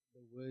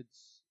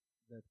words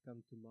that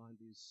come to mind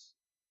is,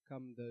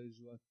 "Come those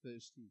who are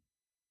thirsty,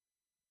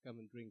 come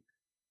and drink.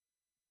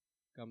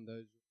 Come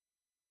those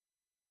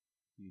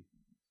who are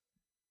thirsty."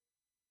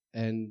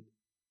 And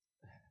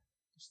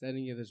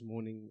standing here this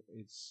morning,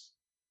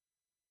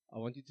 I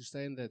want you to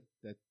stay in that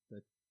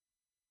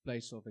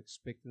place of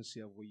expectancy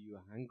of where you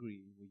are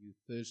hungry, where you're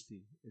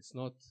thirsty. It's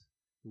not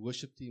the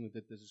worship team that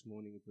did this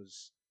morning. It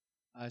was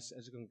us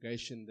as a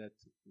congregation that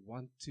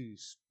want to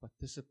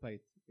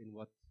participate in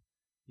what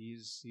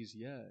He's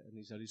here, and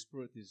His Holy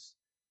Spirit is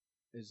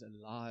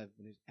alive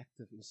and is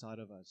active inside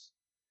of us.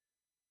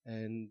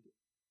 And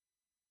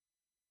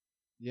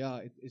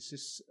yeah, it's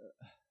just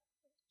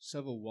so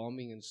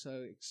overwhelming and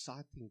so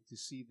exciting to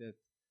see that.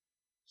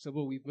 So,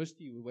 well, we've missed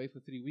you. We away for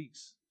 3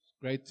 weeks. It's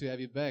great to have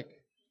you back.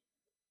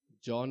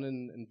 John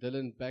and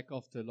Dylan back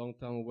after a long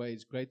time away.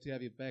 It's great to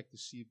have you back, to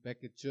see you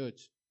back at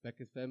church,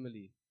 back at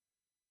family.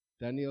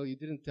 Daniel, you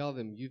didn't tell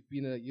them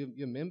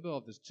you're a member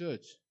of this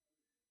church.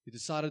 You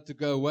decided to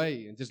go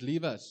away and just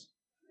leave us,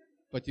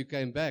 but you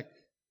came back.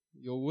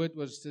 Your word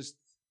was just.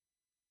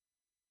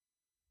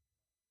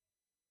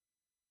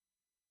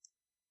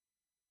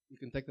 You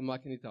can take the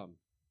mic anytime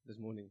this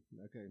morning.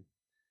 Okay.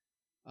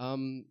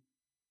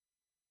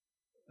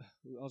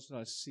 Who else did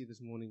I see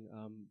this morning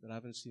that I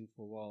haven't seen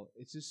for a while?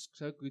 It's just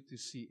so good to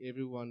see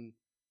everyone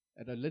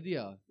at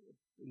Lydia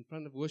in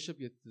front of worship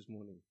yet this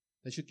morning.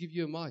 They should give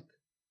you a mic.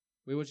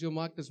 Where was your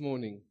mic this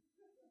morning?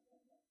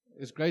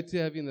 It's great to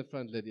have you in the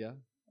front, Lydia.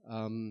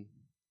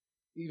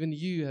 Even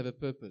you have a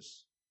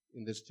purpose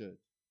in this church.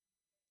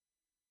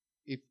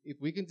 If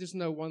we can just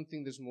know one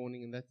thing this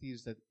morning, and that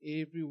is that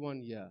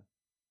everyone here,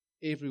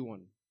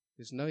 everyone,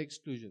 there's no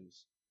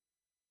exclusions,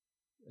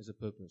 has a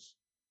purpose.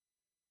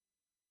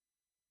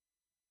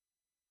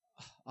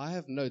 I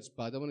have notes,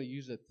 but I don't want to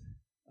use it.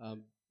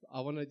 I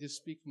want to just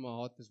speak from my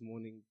heart this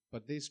morning,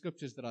 but there's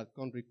scriptures that I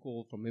can't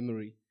recall from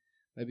memory.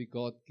 Maybe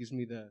God gives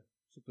me the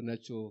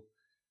supernatural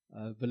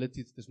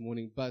ability this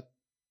morning, but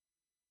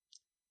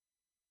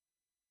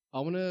I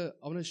want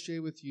to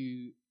share with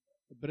you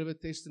a bit of a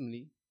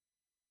testimony,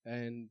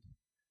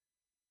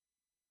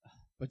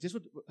 but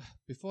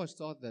before I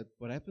start that,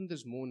 what happened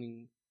this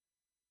morning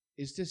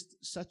is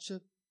just such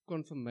a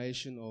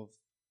confirmation of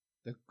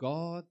the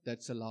God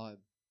that's alive.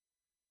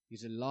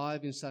 He's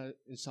alive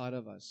inside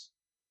of us.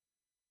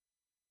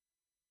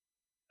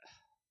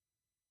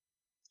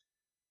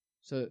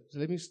 So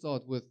let me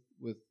start with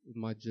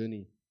my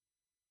journey.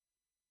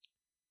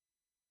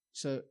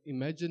 So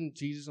imagine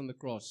Jesus on the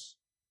cross.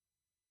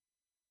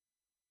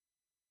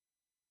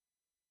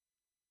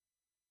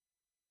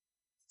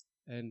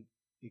 And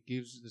He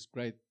gives this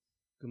great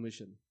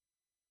commission.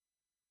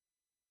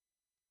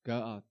 Go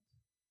out.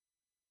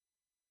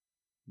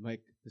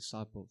 Make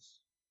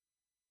disciples.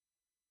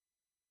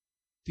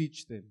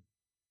 Teach them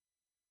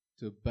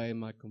to obey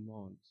my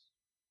commands.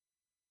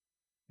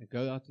 And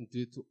go out and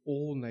do it to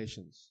all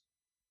nations.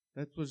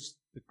 That was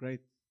the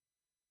great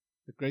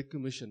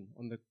commission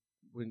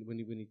when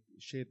he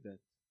shared that.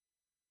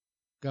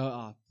 Go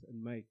out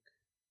and make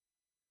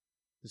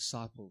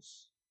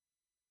disciples.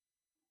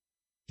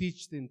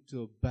 Teach them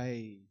to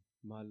obey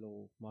my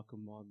law, my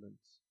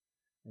commandments,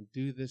 and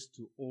do this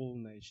to all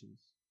nations.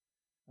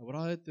 And what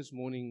I heard this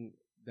morning,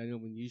 Daniel,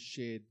 when you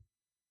shared,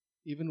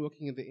 even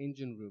working in the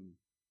engine room,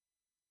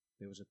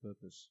 there was a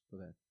purpose for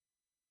that.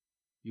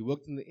 You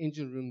worked in the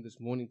engine room this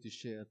morning to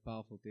share a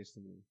powerful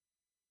testimony.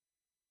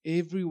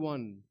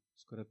 Everyone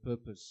has got a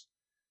purpose.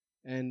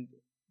 And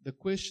the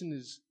question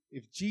is,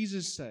 if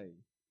Jesus said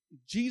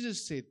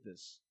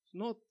this,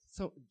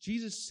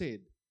 Jesus said,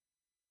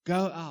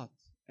 go out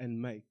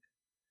and make.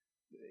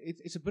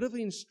 It's a bit of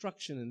an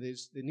instruction, and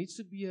there needs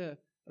to be a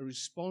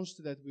response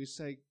to that. We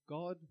say,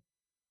 God,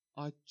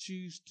 I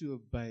choose to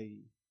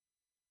obey.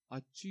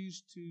 I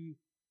choose to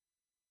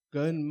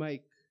go and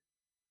make.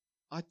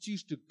 I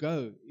choose to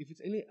go. If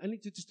it's only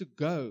just to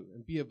go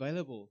and be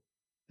available,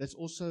 that's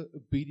also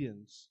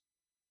obedience.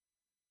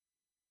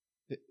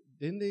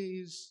 Then there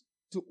is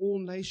to all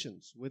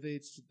nations, whether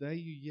it's today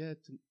you're here,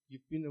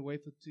 you've been away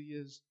for 2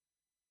 years,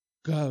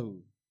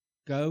 go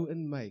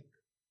and make.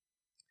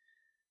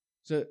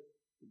 So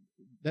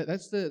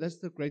that's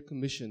the Great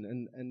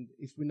Commission. And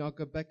if we now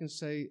go back and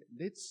say,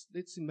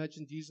 let's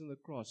imagine Jesus on the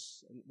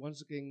cross, and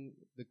once again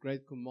the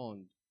Great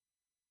Command,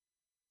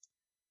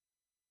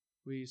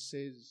 where He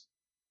says,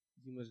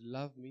 you must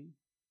love me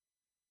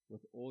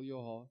with all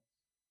your heart,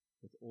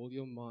 with all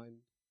your mind,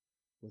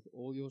 with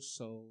all your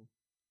soul,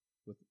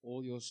 with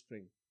all your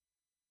strength.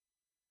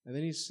 And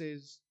then He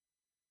says,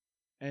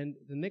 and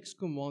the next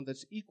command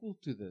that's equal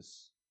to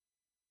this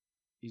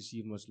is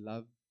you must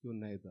love your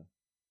neighbor.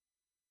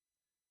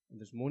 And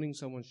this morning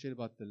someone shared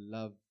about the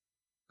love,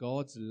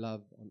 God's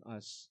love on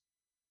us.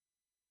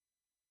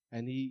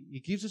 And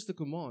He gives us the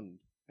command,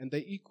 and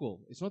they're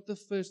equal. It's not the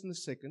first and the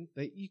second,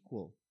 they're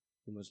equal.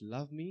 You must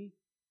love me,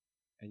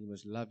 and you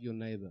must love your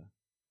neighbor.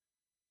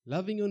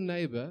 Loving your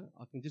neighbor,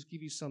 I can just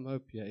give you some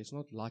hope here. It's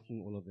not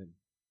liking all of them.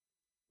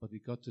 But we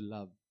got to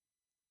love.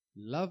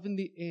 Love in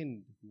the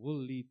end will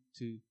lead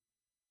to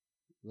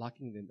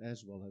liking them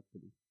as well,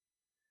 hopefully.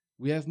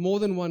 We have more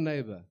than one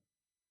neighbor.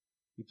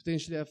 We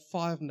potentially have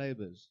 5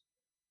 neighbors.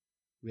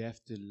 We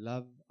have to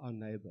love our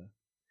neighbor.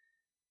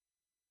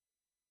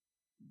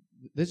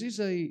 This is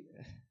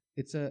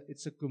it's a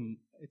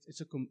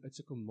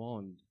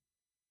command.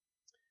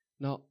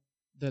 Now,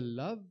 the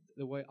love,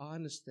 the way I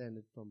understand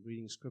it from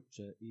reading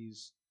scripture,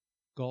 is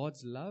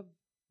God's love,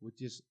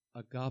 which is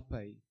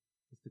agape,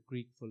 is the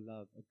Greek for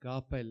love.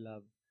 Agape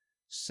love,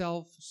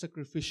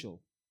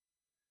 self-sacrificial.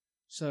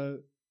 So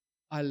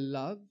I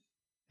love,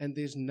 and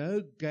there's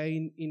no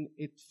gain in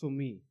it for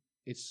me.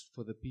 It's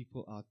for the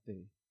people out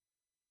there.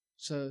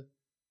 So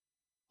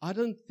I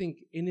don't think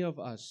any of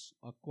us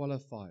are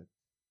qualified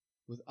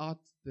without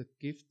the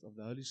gift of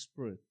the Holy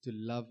Spirit to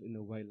love in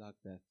a way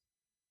like that.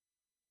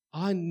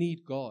 I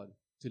need God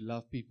to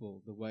love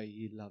people the way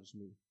He loves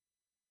me.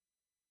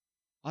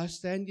 I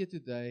stand here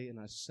today and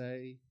I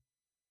say,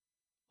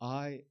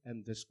 I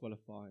am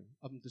disqualified.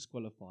 I'm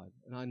disqualified.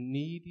 And I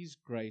need His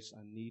grace.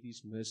 I need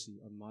His mercy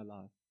on my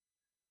life.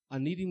 I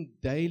need Him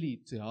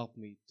daily to help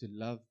me to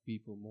love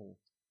people more.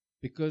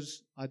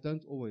 Because I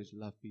don't always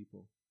love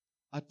people.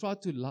 I try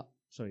to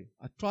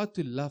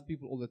love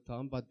people all the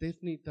time, but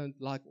definitely don't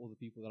like all the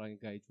people that I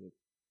engage with.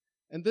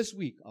 And this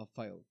week I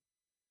failed.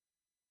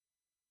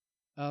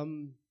 I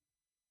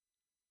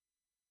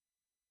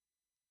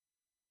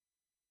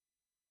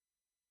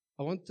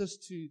want us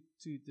to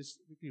just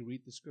quickly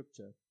read the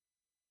scripture.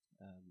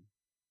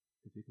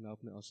 If you can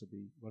help me also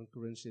be 1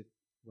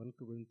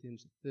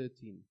 Corinthians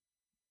 13.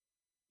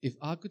 If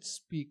I could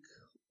speak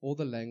all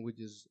the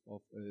languages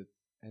of earth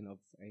and of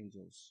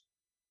angels,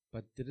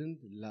 but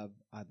didn't love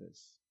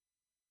others,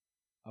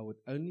 I would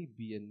only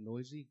be a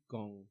noisy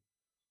gong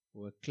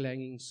or a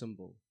clanging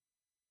cymbal.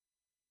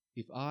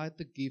 If I had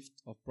the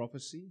gift of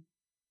prophecy,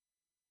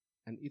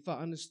 and if I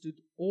understood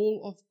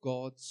all of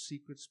God's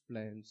secret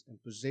plans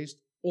and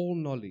possessed all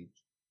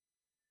knowledge,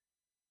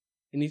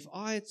 and if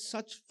I had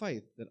such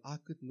faith that I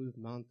could move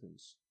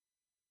mountains,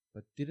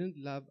 but didn't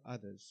love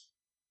others,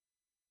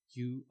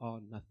 you are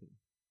nothing.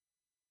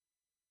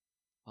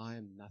 I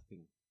am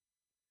nothing.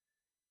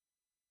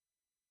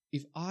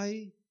 If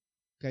I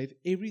gave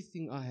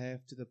everything I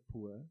have to the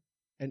poor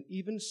and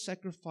even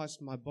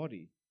sacrificed my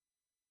body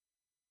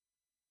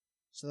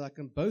so that I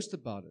can boast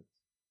about it,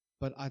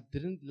 but I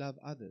didn't love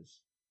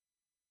others,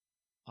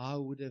 I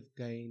would have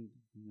gained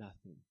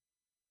nothing.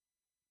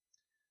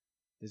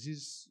 This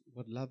is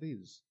what love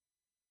is.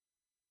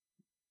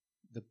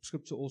 The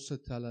scripture also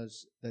tells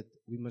us that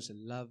we must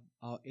love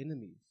our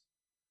enemies.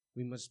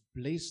 We must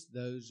bless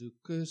those who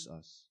curse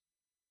us.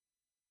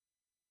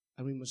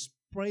 And we must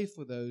pray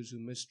for those who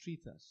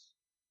mistreat us.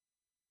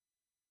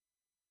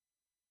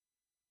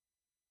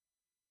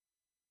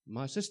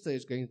 My sister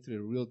is going through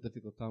a real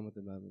difficult time at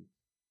the moment.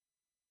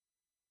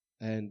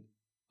 And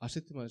I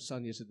said to my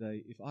son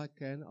yesterday, if I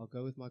can, I'll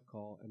go with my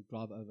car and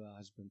drive over her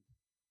husband.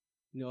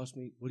 And he asked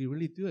me, will you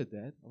really do it,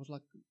 Dad? I was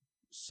like,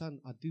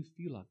 son, I do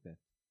feel like that.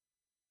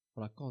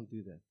 But I can't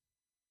do that.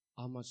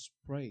 I must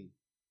pray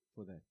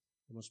for that.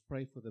 I must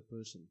pray for the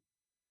person.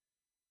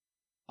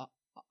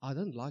 I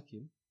don't like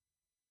him.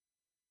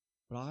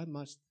 But I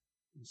must,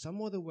 in some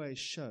other way,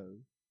 show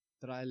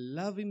that I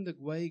love him the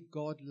way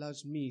God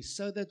loves me,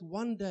 so that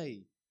one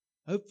day,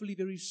 hopefully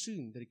very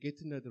soon, they get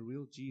to know the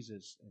real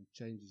Jesus and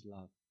change his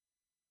life.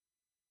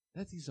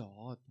 That is a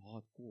hard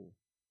call.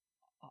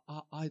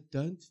 I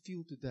don't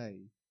feel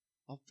today,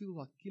 I feel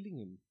like killing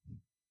him.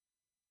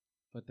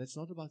 But that's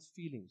not about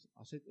feelings.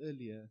 I said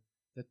earlier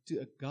that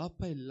to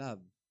agape love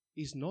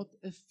is not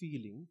a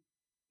feeling,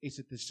 it's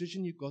a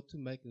decision you got to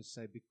make and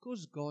say,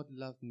 because God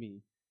loved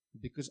me,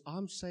 because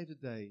I'm saved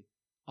today,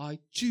 I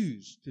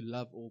choose to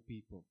love all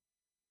people.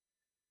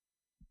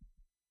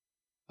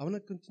 I want to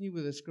continue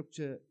with the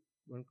scripture,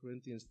 1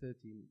 Corinthians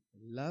 13.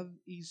 Love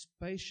is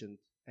patient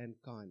and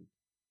kind.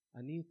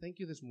 Anine, thank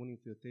you this morning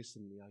for your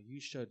testimony, how you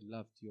showed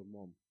love to your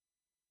mom.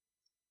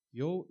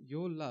 Your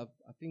love,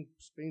 I think,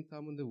 spend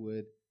time on the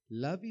word.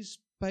 Love is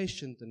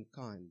patient and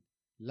kind.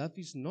 Love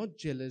is not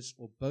jealous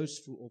or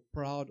boastful or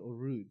proud or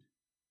rude.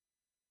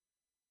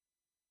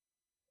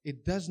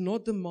 It does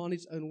not demand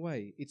its own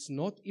way. It's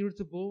not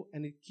irritable,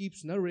 and it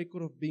keeps no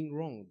record of being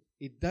wronged.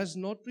 It does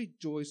not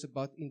rejoice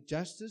about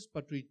injustice,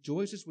 but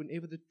rejoices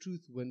whenever the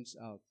truth wins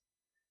out.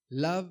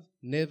 Love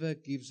never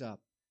gives up,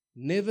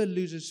 never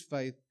loses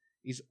faith,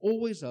 is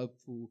always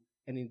hopeful,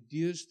 and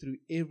endures through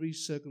every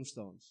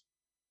circumstance.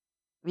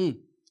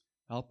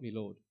 Help me,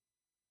 Lord.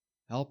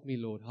 Help me,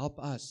 Lord. Help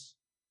us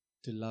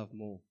to love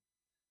more.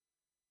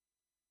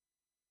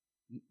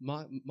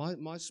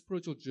 My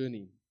spiritual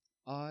journey.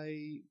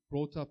 I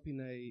brought up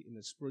in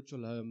a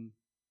spiritual home,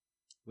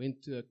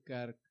 went to a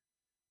kerk,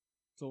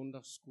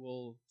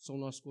 Sondagskool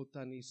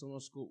tannie,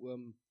 Sondagskool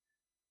oom.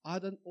 I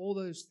done all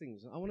those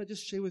things. I want to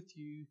just share with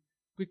you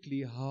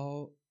quickly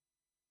how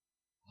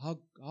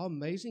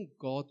amazing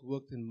God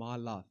worked in my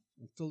life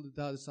until the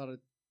day I decided,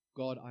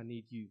 God, I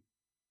need you.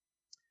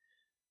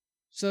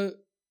 So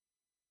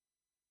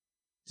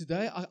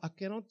today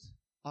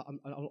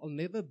I'll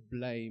never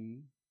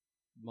blame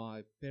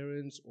my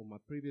parents or my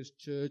previous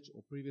church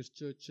or previous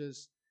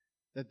churches.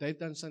 that they've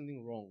done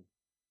something wrong.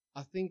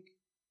 I think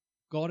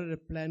God had a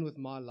plan with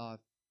my life,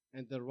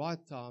 and at the right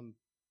time,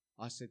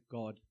 I said,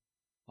 God,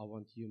 I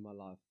want you in my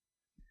life.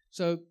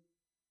 So,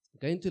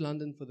 going to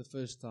London for the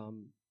first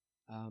time,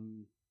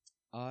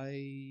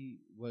 I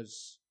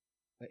was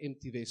an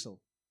empty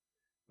vessel.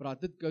 But I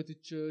did go to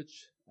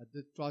church. I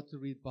did try to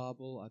read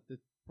Bible. I did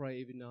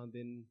pray every now and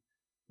then.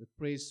 The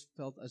prayers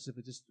felt as if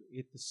it just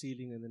hit the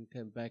ceiling and then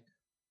came back.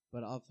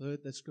 But I've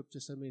heard that scripture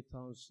so many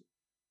times,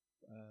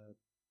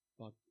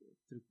 but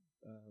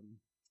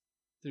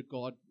through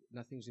God,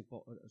 nothing's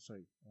important.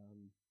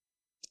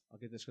 I'll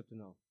get the scripture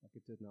now. I'll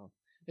get to it now.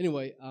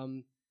 Anyway,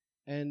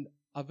 and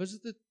I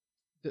visited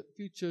the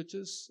few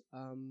churches,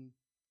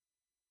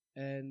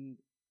 and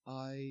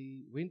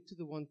I went to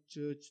the one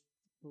church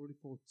probably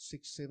for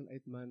 6, 7,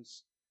 8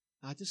 months.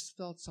 I just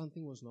felt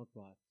something was not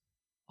right.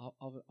 I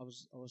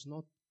was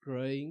not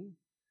growing,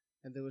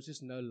 and there was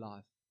just no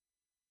life.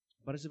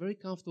 But it's a very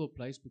comfortable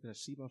place because I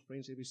see my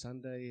friends every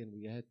Sunday, and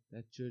we had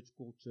that church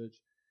called church.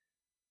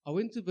 I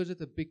went to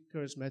visit a big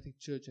charismatic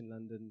church in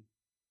London,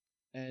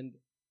 and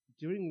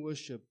during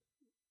worship,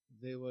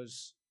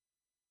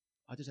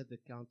 I just had the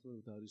encounter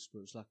with the Holy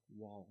Spirit. It's like,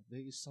 wow,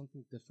 there is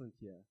something different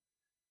here.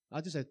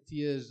 I just had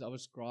tears. I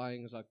was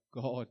crying. I was like,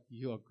 God,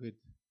 you are good.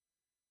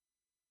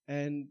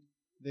 And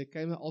there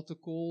came an altar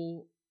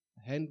call.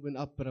 Hand went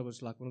up, but I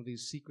was like one of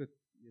these secret.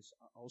 Yes,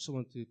 I also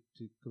want to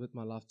commit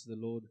my life to the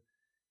Lord.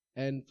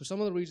 And for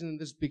some other reason in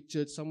this big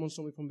church, someone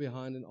saw me from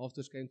behind and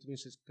afterwards came to me and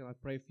says, can I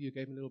pray for you?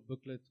 Gave me a little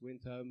booklet,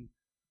 went home,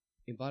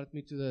 invited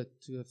me to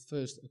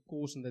a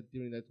course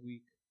during that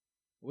week.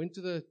 I went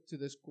to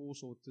this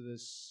course, or to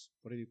this,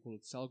 what do you call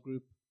it, cell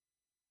group.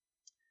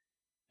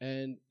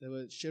 And they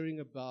were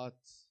sharing about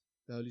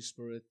the Holy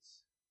Spirit,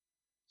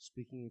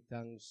 speaking in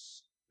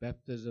tongues,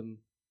 baptism.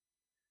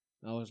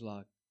 And I was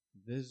like,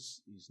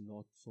 this is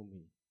not for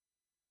me.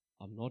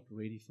 I'm not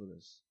ready for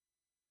this.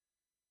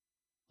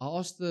 I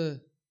asked the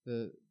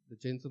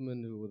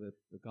gentleman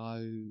the guy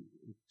who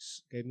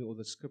gave me all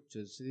the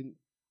scriptures, said him,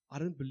 I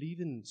don't believe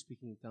in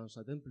speaking in tongues.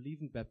 I don't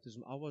believe in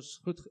baptism. Ek was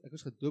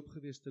gedoop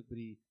gewees toe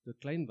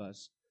ek klein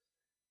was.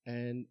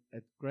 And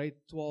at grade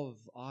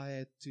 12, I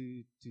had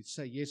to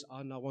say, yes,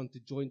 I now want to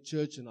join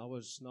church, and I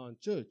was now in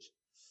church.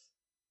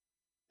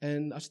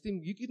 And I asked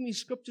him, you give me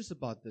scriptures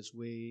about this,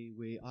 where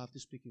I have to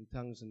speak in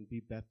tongues and be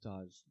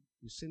baptized.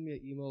 You send me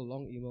an email,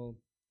 long email.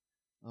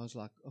 I was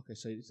like, okay,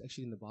 so it's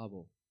actually in the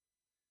Bible.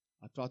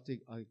 I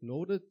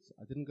ignored it.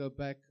 I didn't go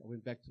back. I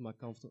went back to my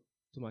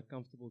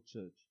comfortable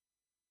church.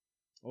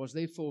 I was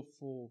there for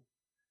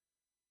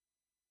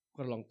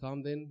quite a long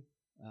time then.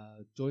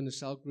 Joined the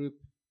cell group.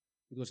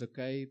 It was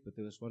okay, but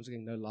there was once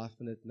again no life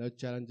in it, no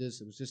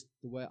challenges. It was just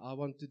the way I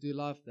want to do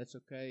life. That's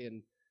okay.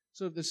 And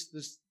sort of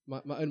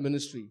my own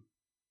ministry.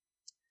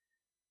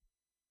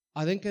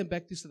 I then came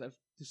back to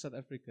South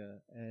Africa,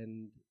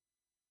 and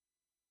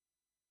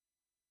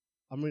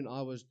Amri and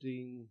I was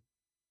doing.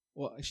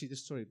 Well, actually,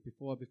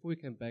 before we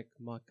came back,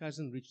 my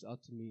cousin reached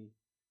out to me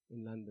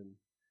in London,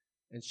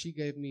 and she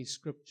gave me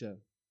scripture.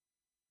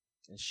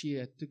 And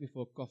she took me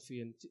for a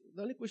coffee, and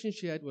the only question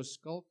she had was,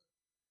 Skalk,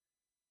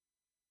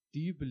 do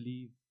you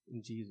believe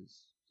in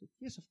Jesus? I said,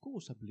 yes, of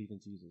course I believe in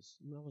Jesus.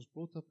 I was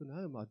brought up in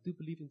home. I do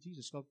believe in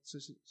Jesus. Skalk, so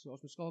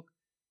asked me, Skalk,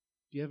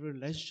 do you have a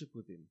relationship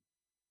with him?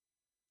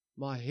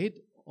 My head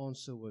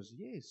answer was,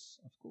 yes,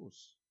 of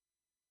course.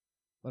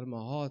 But in my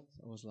heart,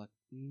 I was like,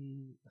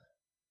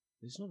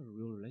 it's not a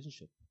real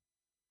relationship.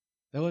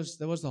 That was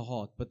the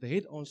heart. But the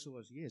head answer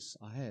was, yes,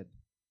 I had.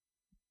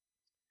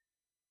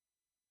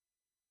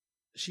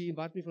 She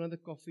invited me for another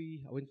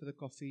coffee. I went for the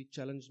coffee,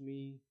 challenged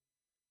me.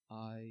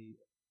 I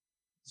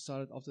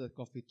decided after that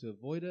coffee to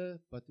avoid her,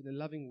 but in a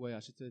loving way. I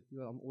said to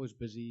her, I'm always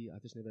busy. I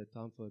just never had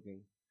time for her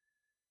again.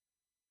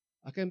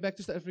 I came back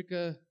to South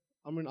Africa.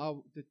 Amr and I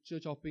did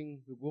church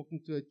hopping. We walked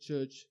into a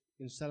church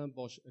in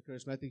Stellenbosch, a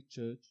charismatic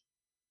church.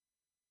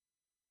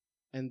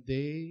 And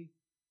there,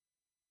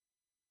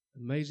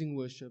 amazing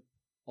worship,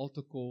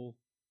 altar call.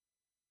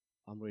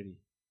 I'm ready.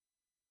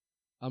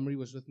 Amri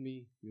was with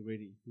me. We're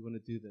ready. We want to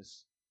do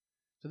this.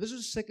 So this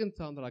was the second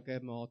time that I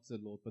gave my heart to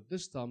the Lord. But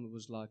this time it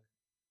was like,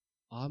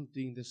 I'm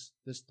doing this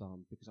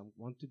time because I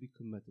want to be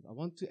committed. I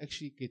want to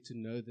actually get to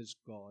know this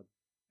God.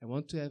 I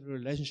want to have a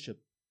relationship,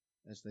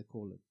 as they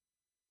call it.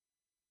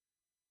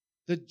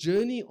 The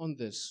journey on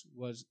this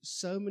was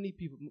so many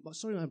people.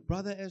 Sorry, my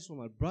brother as well.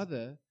 My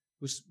brother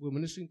was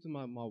ministering to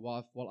my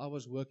wife while I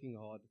was working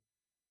hard.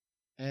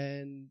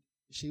 And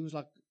she was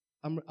like,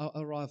 I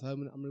arrived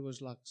home and Amri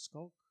was like,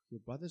 Skalk, your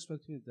brother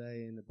spoke to me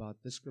today and about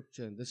this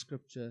scripture and this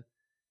scripture.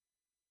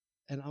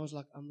 And I was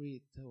like,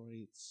 Amri, don't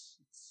worry, it's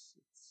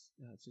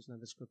just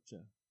another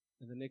scripture.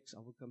 And I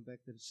will come back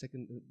the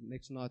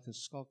next night, and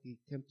Skalk, he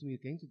came to me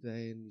again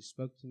today and he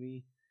spoke to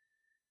me.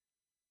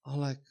 I'm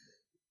like,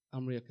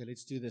 Amri, okay,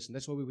 let's do this. And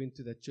that's why we went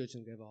to that church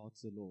and gave our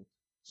hearts to the Lord.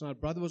 So my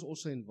brother was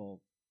also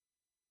involved.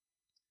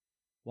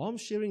 Why I'm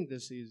sharing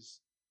this is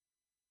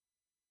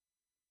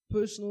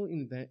personal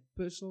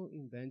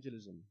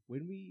evangelism.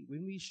 When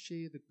we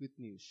share the good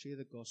news, share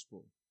the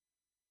gospel,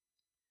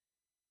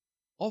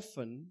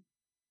 often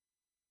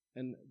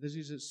and this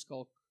is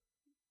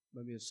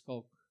maybe a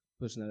skulk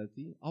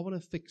personality. I want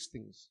to fix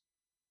things.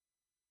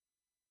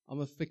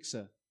 I'm a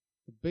fixer.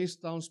 The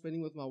best time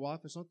spending with my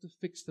wife is not to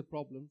fix the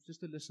problem,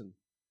 just to listen.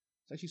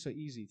 It's actually so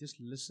easy. Just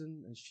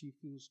listen and she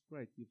feels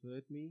great. You've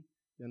heard me.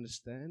 You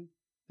understand.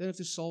 Don't have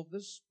to solve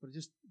this, but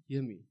just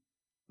hear me.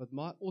 But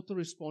my auto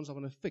response, I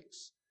want to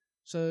fix.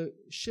 So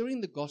sharing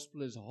the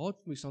gospel is hard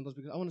for me sometimes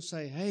because I want to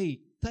say, hey,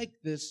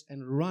 take this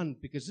and run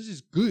because this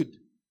is good.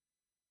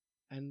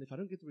 And if I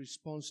don't get the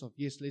response of,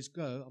 yes, let's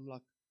go, I'm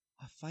like,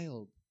 I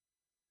failed.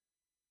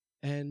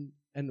 And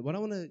what I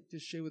want to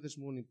just share with this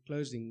morning,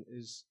 closing,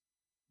 is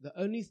the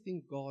only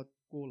thing God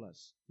calls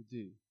us to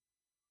do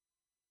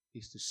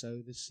is to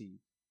sow the seed.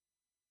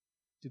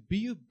 To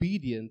be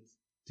obedient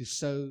to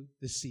sow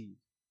the seed.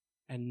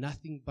 And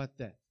nothing but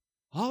that.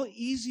 How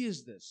easy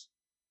is this?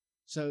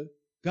 So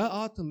go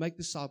out and make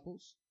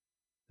disciples.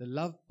 The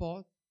love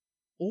part.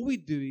 All we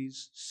do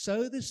is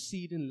sow the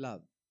seed in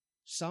love.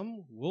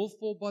 Some will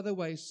fall by the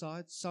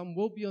wayside. Some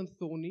will be on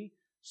thorny.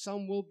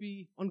 Some will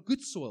be on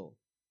good soil.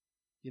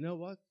 You know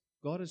what?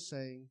 God is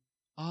saying,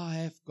 I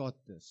have got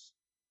this.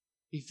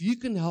 If you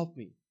can help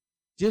me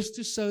just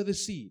to sow the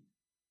seed.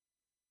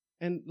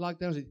 And like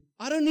Daniel said,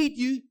 I don't need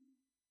you.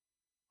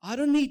 I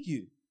don't need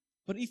you.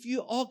 But if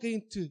you are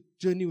going to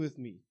journey with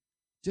me,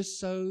 just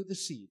sow the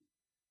seed.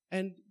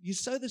 And you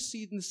sow the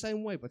seed in the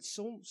same way, but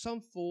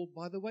some fall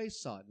by the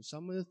wayside, and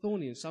some are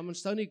thorny, and some on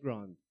stony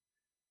ground.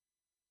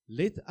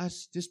 Let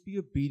us just be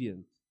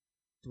obedient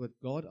to what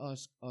God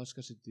asks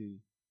us to do.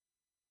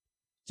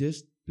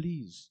 Just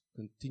please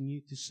continue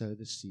to sow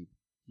the seed.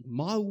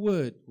 My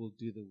word will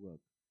do the work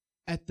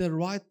at the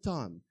right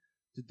time.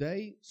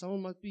 Today,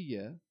 someone might be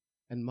here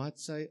and might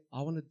say,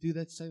 I want to do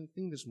that same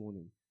thing this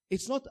morning.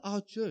 It's not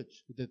our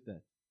church who did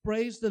that.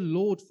 Praise the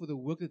Lord for the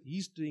work that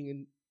He's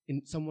doing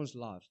in someone's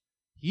life.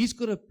 He's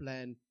got a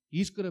plan.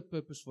 He's got a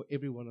purpose for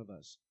every one of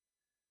us.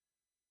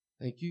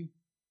 Thank you.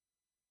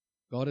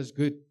 God is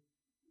good.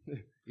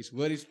 His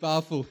word is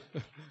powerful.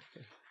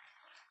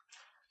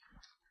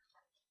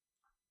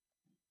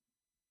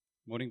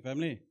 Morning,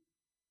 family.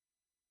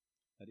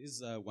 It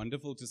is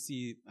wonderful to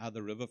see how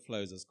the river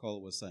flows, as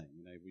Cole was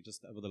saying. We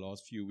just, over the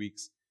last few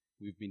weeks,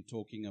 we've been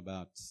talking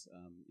about,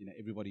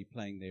 everybody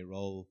playing their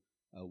role.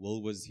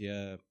 Will was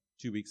here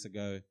 2 weeks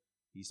ago.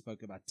 He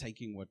spoke about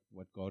taking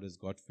what God has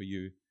got for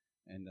you.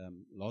 And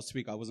last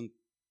week, I wasn't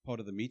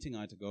part of the meeting.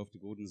 I had to go off to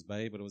Gordons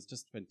Bay, but it was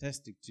just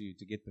fantastic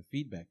to get the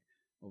feedback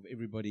of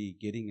everybody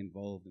getting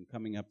involved and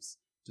coming up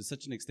to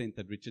such an extent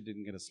that Richard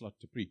didn't get a slot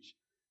to preach.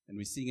 And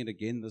we're seeing it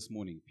again this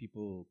morning,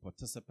 people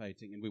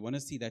participating. And we want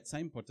to see that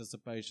same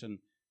participation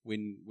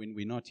when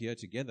we're not here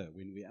together,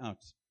 when we're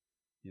out.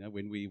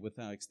 When we're with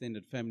our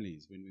extended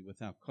families, when we're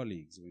with our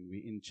colleagues, when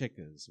we're in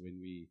Checkers, when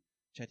we're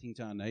chatting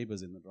to our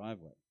neighbors in the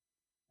driveway.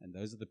 And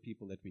those are the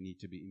people that we need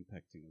to be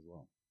impacting as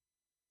well.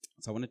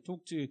 So I want to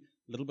talk to a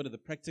little bit of the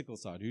practical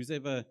side. Who's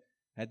ever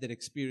had that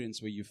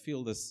experience where you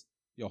feel this,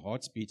 your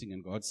heart's beating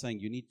and God's saying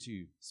you need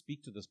to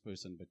speak to this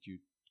person, but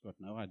you've got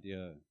no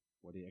idea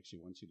what He actually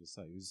wants you to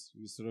say? Who's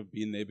sort of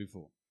been there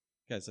before?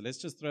 Okay, so let's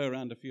just throw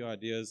around a few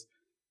ideas.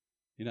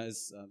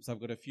 So I've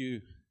got a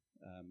few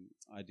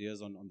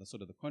ideas on the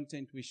sort of the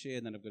content we share,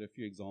 and then I've got a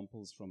few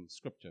examples from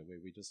Scripture where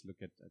we just look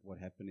at what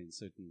happened in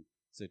certain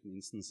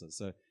instances.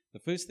 So the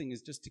first thing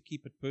is just to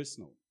keep it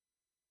personal.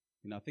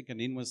 I think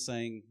Anin was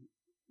saying,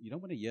 you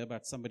don't want to hear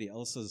about somebody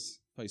else's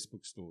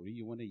Facebook story.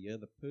 You want to hear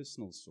the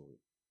personal story.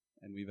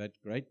 And we've had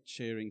great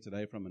sharing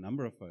today from a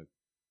number of folk,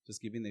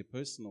 just giving their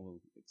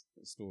personal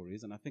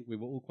stories. And I think we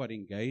were all quite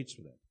engaged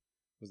with that,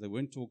 because they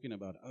weren't talking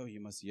about, oh, you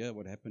must hear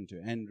what happened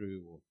to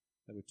Andrew, or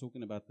they were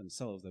talking about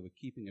themselves. They were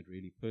keeping it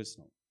really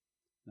personal.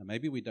 Now,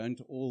 maybe we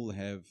don't all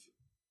have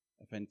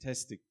a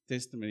fantastic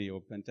testimony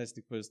or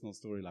fantastic personal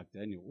story like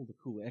Daniel, or the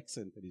cool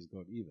accent that he's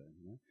got either.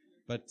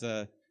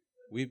 But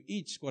we've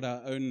each got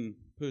our own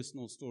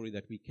personal story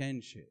that we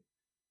can share.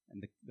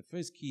 And the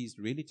first key is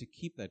really to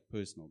keep that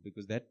personal,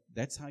 because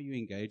that's how you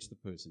engage the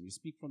person. You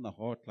speak from the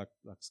heart, like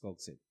Skulk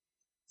said.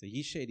 So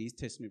he shared his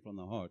testimony from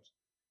the heart,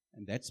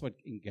 and that's what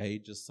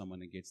engages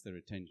someone and gets their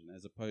attention,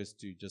 as opposed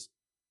to just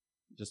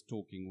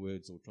talking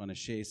words or trying to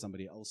share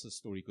somebody else's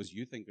story because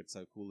you think it's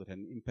so cool it had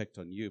an impact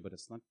on you, but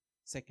it's not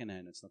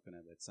secondhand. It's not going to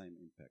have that same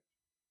impact.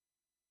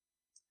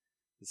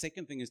 The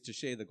second thing is to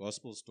share the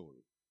gospel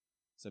story.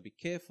 So be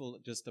careful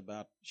just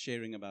about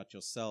sharing about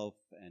yourself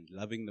and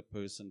loving the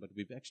person, but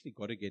we've actually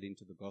got to get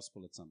into the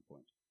gospel at some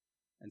point.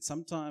 And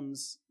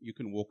sometimes you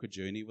can walk a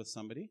journey with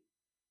somebody.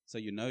 So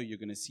you're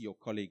going to see your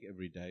colleague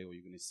every day, or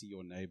you're going to see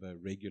your neighbor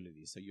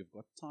regularly. So you've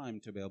got time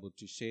to be able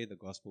to share the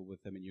gospel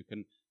with them, and you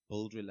can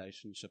build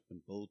relationship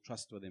and build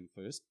trust with them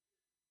first.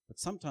 But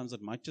sometimes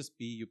it might just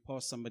be you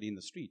pass somebody in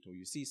the street, or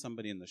you see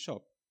somebody in the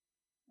shop,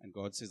 and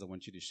God says, I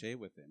want you to share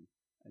with them.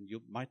 And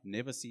you might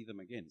never see them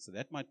again. So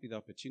that might be the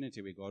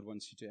opportunity where God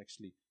wants you to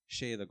actually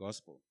share the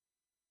gospel.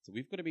 So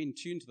we've got to be in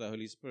tune to the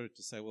Holy Spirit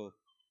to say, well,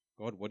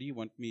 God, what do you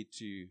want me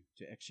to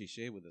actually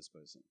share with this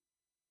person?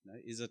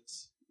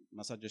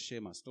 Must I just share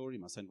my story?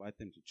 Must I invite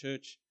them to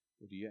church?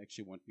 Or do you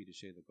actually want me to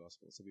share the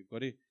gospel? So we've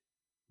got to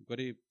You've got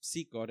to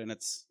seek God, and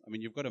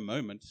you've got a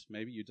moment.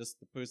 Maybe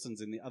the person's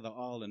in the other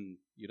aisle, and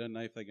you don't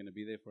know if they're going to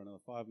be there for another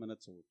 5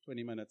 minutes or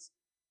 20 minutes.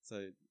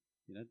 So,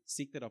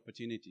 seek that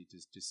opportunity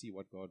to see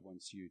what God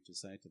wants you to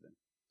say to them.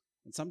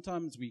 And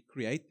sometimes we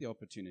create the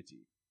opportunity.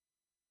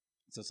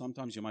 So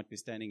sometimes you might be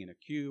standing in a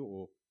queue,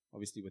 or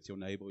obviously with your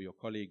neighbor or your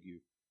colleague,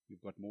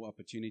 you've got more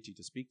opportunity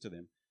to speak to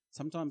them.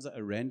 Sometimes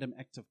a random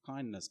act of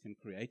kindness can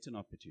create an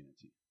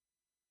opportunity.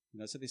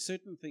 So there's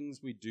certain things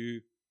we do,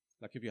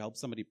 like if you help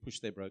somebody push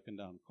their broken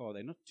down car,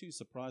 they're not too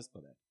surprised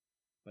by that.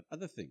 But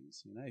other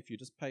things, if you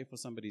just pay for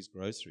somebody's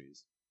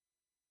groceries,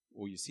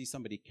 or you see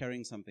somebody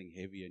carrying something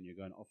heavy and you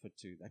go and offer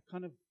to, that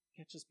kind of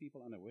catches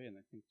people unaware, and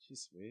they think,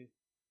 geez, where?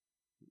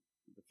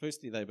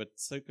 Firstly, they're a bit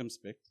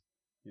circumspect,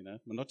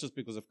 not just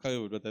because of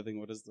COVID, but they think,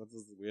 what does the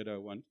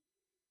weirdo want?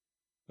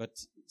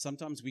 But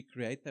sometimes we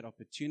create that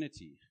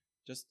opportunity,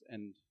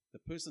 and the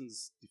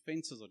person's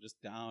defenses are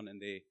just down,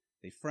 and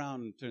they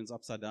frown turns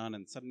upside down,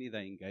 and suddenly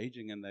they're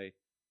engaging, and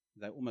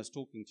they're almost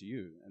talking to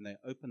you, and they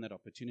open that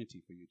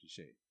opportunity for you to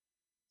share.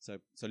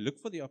 So look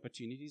for the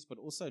opportunities, but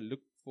also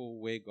look for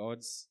where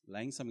God's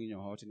laying something in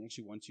your heart and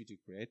actually wants you to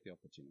create the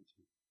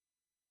opportunity.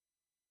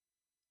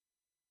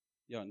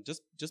 Yeah, and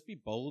just be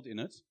bold in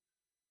it.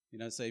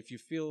 So if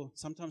you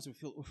sometimes we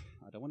feel,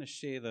 I don't want to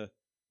share the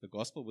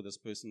gospel with this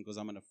person because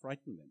I'm going to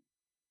frighten them.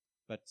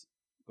 But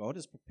God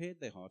has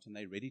prepared their heart and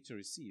they're ready to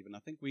receive. And I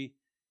think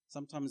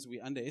sometimes we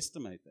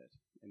underestimate that.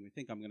 And we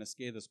think, I'm going to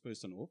scare this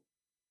person off.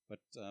 But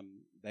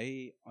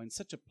they are in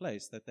such a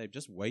place that they're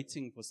just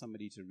waiting for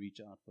somebody to reach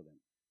out for them.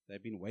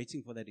 They've been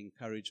waiting for that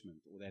encouragement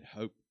or that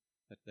hope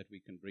that we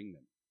can bring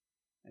them.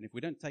 And if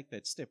we don't take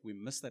that step, we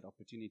miss that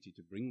opportunity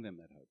to bring them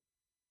that hope.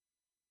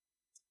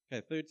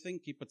 Okay, third thing,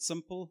 keep it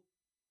simple.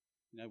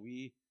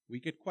 We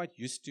get quite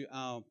used to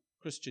our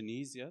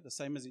Christianese, the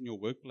same as in your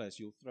workplace.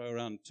 You'll throw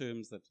around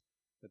terms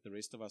that the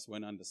rest of us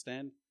won't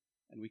understand.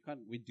 And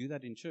we do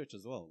that in church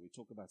as well. We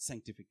talk about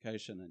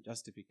sanctification and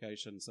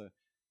justification. So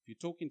if you're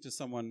talking to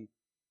someone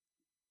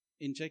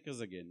in Checkers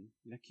again,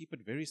 keep it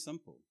very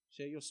simple.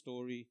 Share your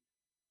story.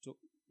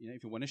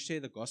 If you want to share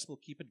the gospel,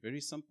 keep it very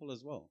simple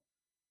as well.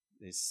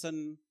 There's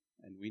sin,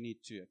 and we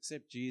need to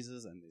accept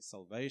Jesus, and there's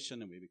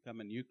salvation, and we become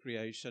a new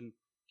creation.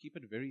 Keep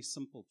it very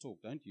simple talk.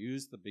 Don't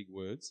use the big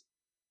words.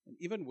 And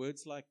even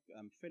words like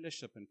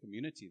fellowship and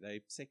community,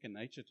 they're second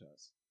nature to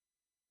us.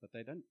 But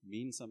they don't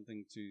mean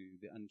something to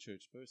the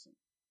unchurched person.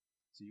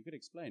 So you could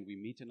explain, we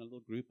meet in a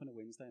little group on a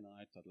Wednesday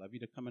night. I'd love you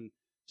to come and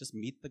just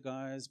meet the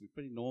guys. We're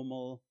pretty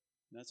normal.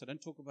 So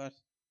don't talk about,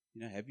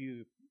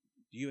 do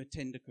you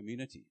attend a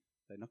community?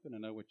 They're not going to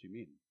know what you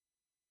mean.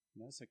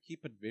 So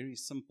keep it very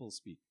simple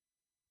speak.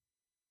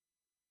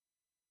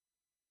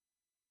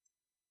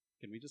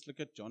 Can we just look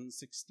at John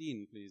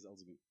 16, please,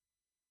 Elzeby?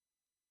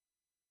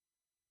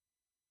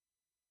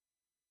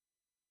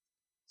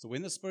 So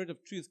when the Spirit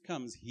of truth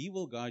comes, he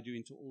will guide you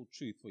into all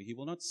truth, for he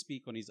will not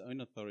speak on his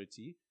own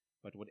authority,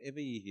 but whatever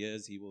he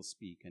hears, he will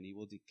speak, and he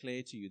will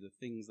declare to you the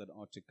things that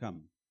are to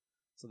come.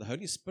 So the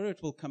Holy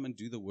Spirit will come and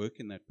do the work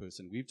in that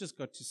person. We've just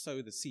got to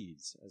sow the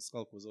seeds, as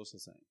Skalk was also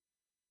saying.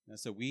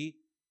 So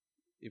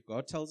if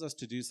God tells us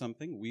to do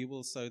something, we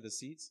will sow the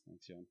seeds.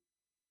 Thanks, Jan.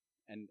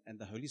 And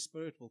the Holy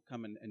Spirit will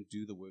come and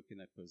do the work in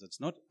that person. It's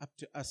not up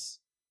to us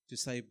to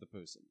save the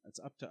person. It's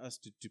up to us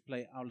to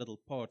play our little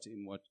part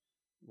in what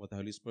the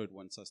Holy Spirit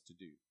wants us to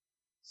do.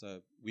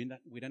 So we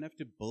don't have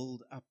to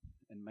build up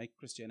and make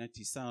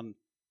Christianity sound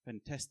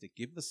fantastic.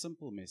 Give the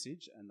simple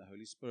message, and the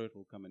Holy Spirit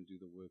will come and do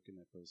the work in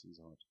that person's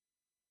heart.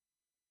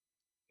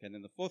 Okay, and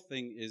then the fourth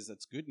thing is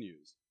it's good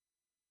news.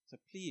 So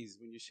please,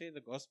 when you share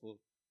the gospel,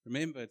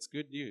 remember it's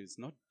good news,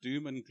 not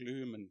doom and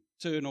gloom and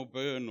turn or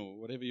burn or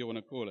whatever you want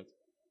to call it.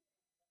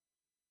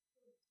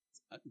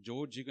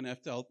 George, you're going to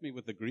have to help me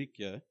with the Greek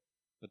here,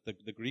 but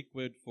the Greek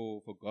word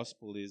for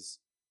gospel is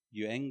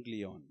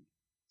euangelion.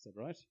 Is that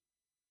right?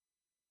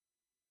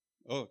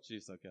 Oh,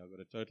 jeez, okay, I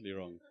got it totally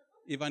wrong.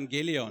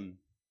 Evangelion.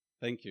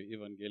 Thank you,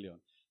 Evangelion.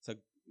 So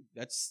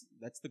that's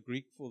the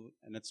Greek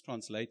and it's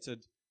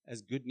translated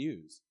as good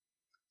news.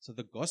 So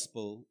the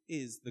gospel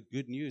is the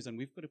good news, and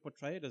we've got to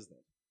portray it as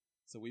that.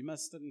 So we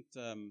mustn't,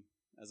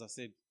 as I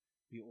said,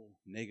 be all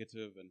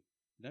negative.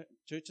 And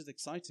church is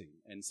exciting,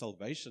 and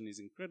salvation is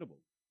incredible.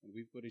 And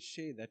we've got to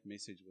share that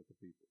message with the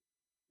people.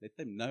 Let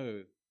them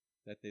know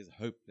that there's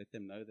hope. Let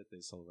them know that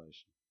there's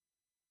salvation.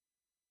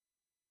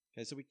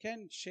 Okay, so we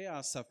can share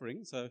our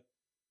suffering. So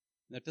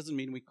that doesn't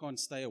mean we can't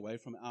stay away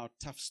from our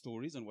tough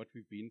stories and what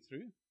we've been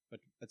through,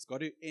 but it's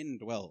got to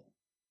end well.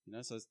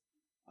 So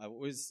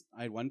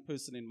I had one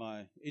person in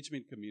my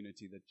Edgemere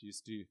community that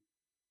used to,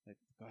 the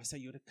guy say,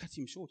 you got to cut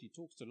him short. He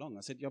talks too long.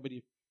 I said, yeah, but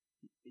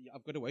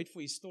I've got to wait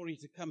for his story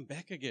to come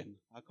back again.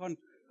 I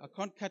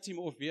can't cut him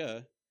off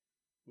here.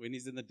 When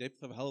he's in the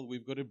depth of hell,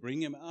 we've got to bring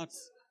him out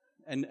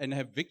and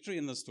have victory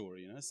in the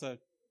story.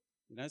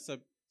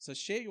 So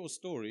share your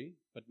story,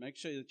 but make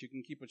sure that you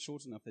can keep it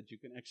short enough that you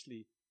can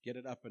actually get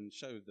it up and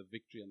show the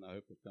victory and the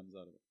hope that comes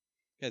out of it.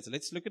 Okay, so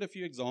let's look at a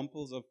few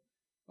examples of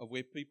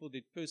where people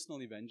did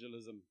personal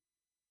evangelism,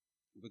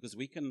 because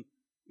we can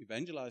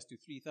evangelize to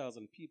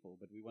 3,000 people,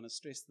 but we want to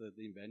stress the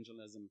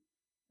evangelism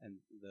and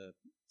the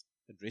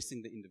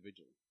addressing the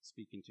individual,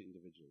 speaking to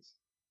individuals.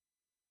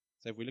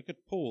 So if we look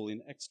at Paul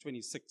in Acts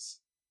 26,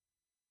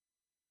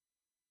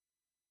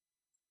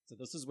 so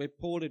this is where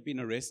Paul had been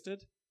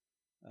arrested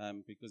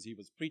because he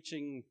was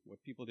preaching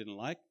what people didn't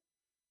like,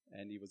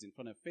 and he was in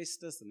front of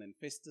Festus, and then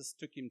Festus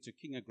took him to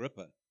King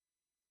Agrippa.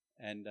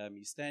 And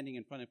he's standing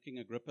in front of King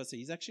Agrippa, so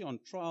he's actually on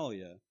trial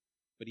here,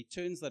 but he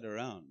turns that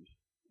around,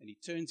 and he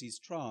turns his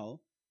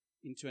trial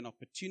into an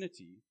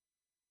opportunity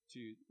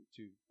to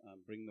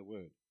bring the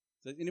word.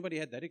 So has anybody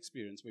had that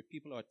experience where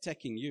people are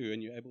attacking you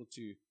and you're able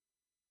to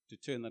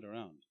turn that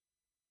around?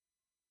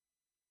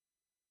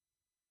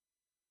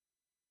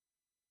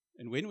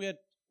 And when we had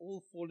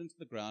all fallen to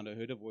the ground, I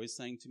heard a voice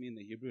saying to me in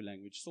the Hebrew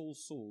language, Saul,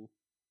 Saul,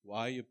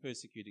 why are you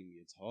persecuting me?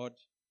 It's hard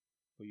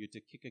for you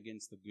to kick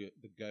against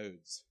the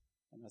goads.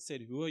 And I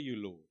said, who are you,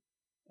 Lord?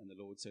 And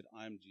the Lord said,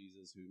 I am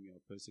Jesus whom you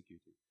are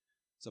persecuting.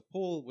 So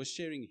Paul was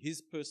sharing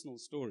his personal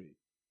story.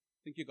 I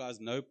think you guys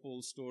know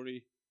Paul's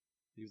story.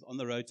 He was on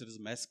the road to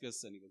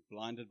Damascus and he was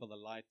blinded by the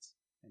light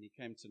and he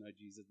came to know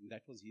Jesus. And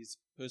that was his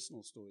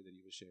personal story that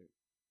he was sharing.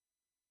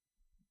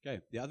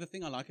 Okay, the other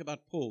thing I like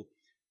about Paul,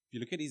 if you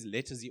look at his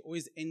letters, he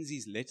always ends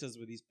his letters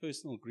with his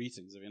personal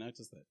greetings. Have you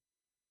noticed that?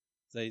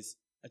 So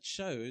it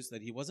shows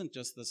that he wasn't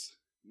just this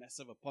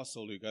massive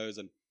apostle who goes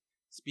and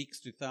speaks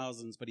to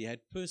thousands, but he had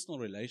personal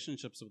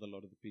relationships with a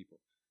lot of the people.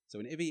 So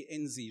whenever he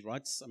ends, he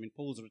writes,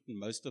 Paul's written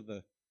most of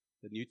the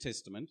New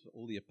Testament,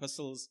 all the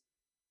epistles,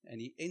 and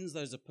he ends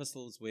those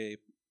epistles where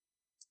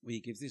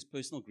he gives these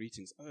personal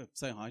greetings. Oh,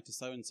 say hi to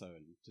so-and-so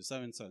and to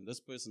so-and-so, and this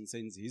person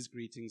sends his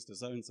greetings to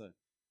so-and-so.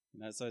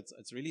 So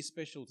it's really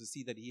special to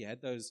see that he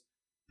had those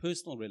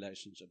personal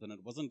relationships, and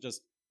it wasn't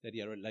just that he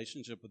had a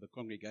relationship with the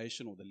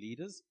congregation or the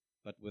leaders,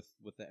 but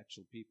with the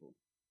actual people.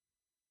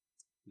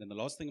 And then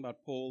the last thing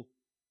about Paul,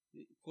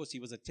 of course, he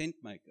was a tent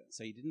maker,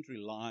 so he didn't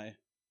rely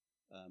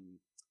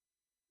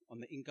on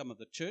the income of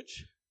the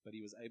church, but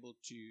he was able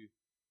to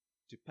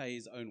pay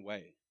his own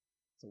way.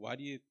 So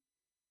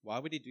why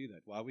would he do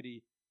that? Why would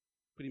he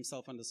put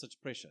himself under such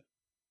pressure?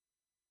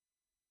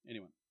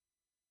 Anyone?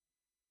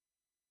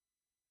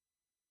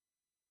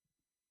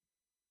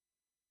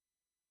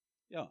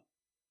 Yeah.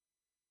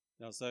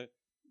 So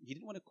he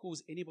didn't want to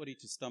cause anybody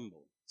to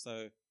stumble.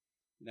 So,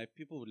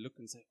 people would look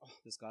and say, oh,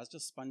 this guy's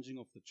just sponging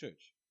off the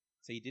church.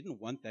 So he didn't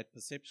want that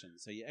perception.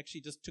 So he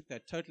actually just took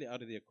that totally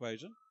out of the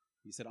equation.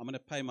 He said, I'm going to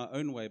pay my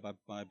own way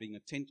by being a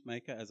tent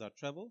maker as I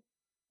travel.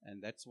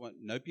 And that's what,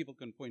 no people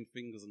can point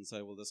fingers and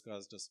say, well, this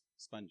guy's just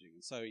sponging.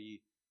 And so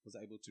he was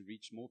able to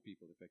reach more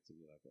people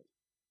effectively like that.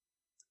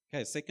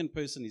 Okay, second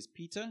person is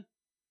Peter.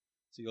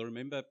 So you'll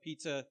remember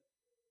Peter,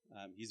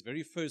 his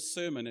very first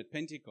sermon at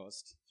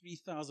Pentecost,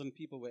 3,000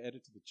 people were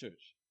added to the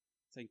church.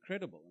 It's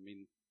incredible.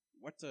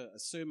 What a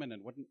sermon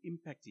and what an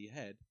impact he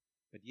had.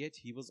 But yet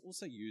he was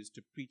also used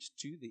to preach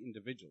to the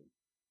individual.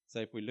 So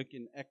if we look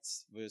in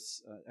Acts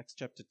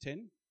chapter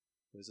 10,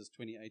 verses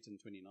 28 and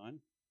 29,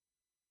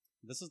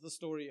 this is the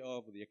story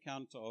of the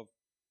account of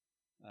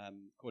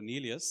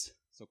Cornelius.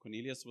 So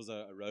Cornelius was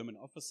a Roman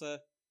officer,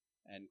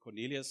 and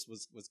Cornelius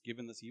was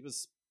given this. He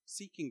was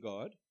seeking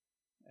God,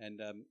 and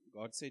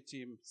God said to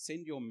him,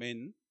 send your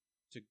men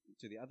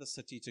to the other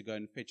city to go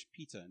and fetch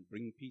Peter and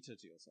bring Peter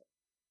to yourself.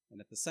 And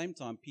at the same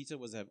time, Peter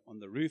was on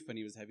the roof and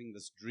he was having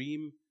this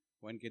dream.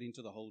 Won't get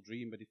into the whole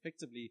dream, but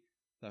effectively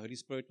the Holy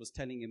Spirit was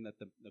telling him that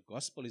the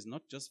gospel is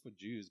not just for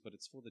Jews, but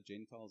it's for the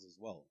Gentiles as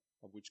well,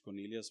 of which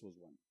Cornelius was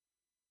one.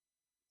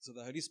 So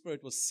the Holy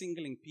Spirit was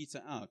singling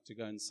Peter out to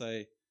go and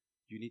say,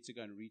 you need to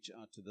go and reach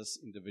out to this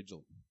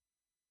individual.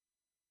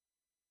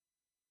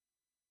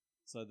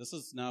 So this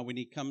is now when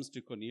he comes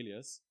to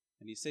Cornelius,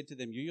 and he said to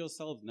them, you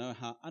yourselves know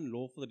how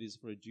unlawful it is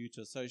for a Jew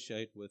to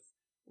associate with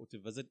or to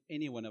visit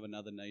anyone of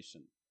another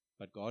nation.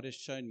 But God has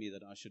shown me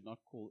that I should not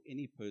call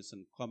any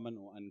person common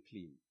or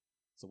unclean.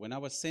 So when I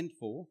was sent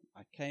for,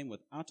 I came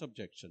without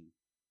objection.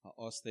 I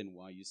asked then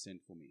why you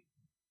sent for me.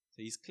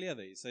 So he's clear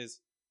there. He says,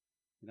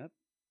 the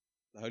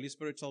Holy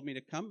Spirit told me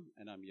to come,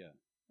 and I'm here.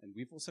 And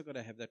we've also got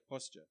to have that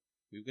posture.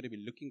 We've got to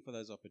be looking for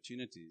those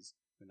opportunities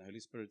when the Holy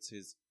Spirit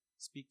says,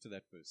 speak to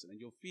that person. And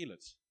you'll feel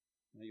it.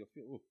 You'll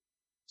feel,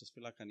 just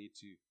feel like I need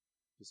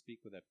to speak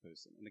with that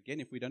person. And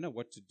again, if we don't know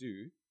what to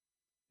do,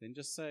 then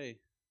just say,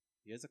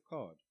 here's a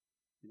card.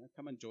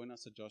 Come and join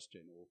us at Josh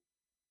Gen. Or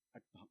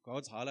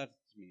God's highlighted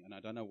to me, and I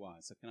don't know why.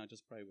 So can I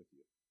just pray with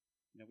you?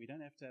 We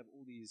don't have to have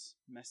all these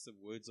massive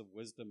words of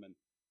wisdom and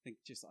think,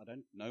 I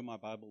don't know my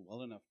Bible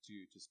well enough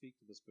to speak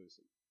to this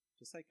person.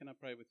 Just say, can I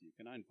pray with you?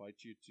 Can I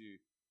invite you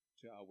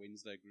to our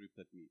Wednesday group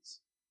that meets?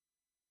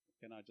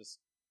 Can I just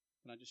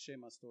share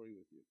my story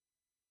with you?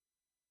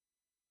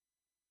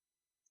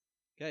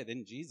 Okay,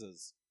 then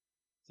Jesus.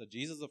 So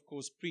Jesus, of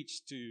course,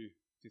 preached to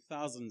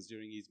thousands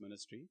during his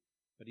ministry,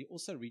 but he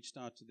also reached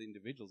out to the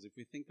individuals. If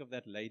we think of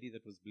that lady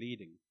that was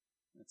bleeding,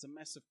 it's a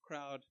massive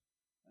crowd.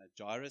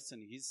 Jairus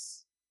and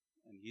his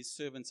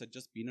servants had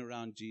just been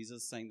around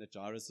Jesus, saying that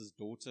Jairus'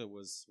 daughter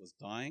was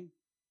dying.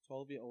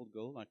 12-year-old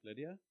girl like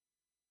Lydia.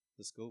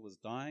 This girl was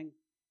dying,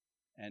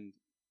 and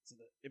So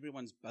that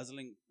everyone's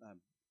bustling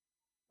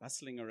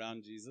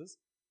around Jesus.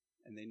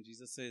 And then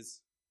Jesus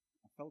says,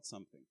 I felt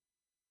something.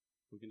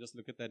 We can just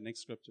look at that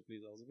next scripture,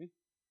 please, Elzevie.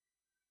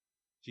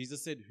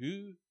 Jesus said,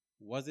 who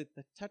was it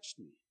that touched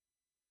me?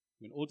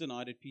 When all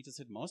denied it, Peter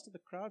said, Master, the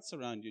crowd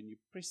surround you and you're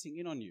pressing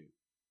in on you.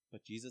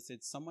 But Jesus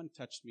said, someone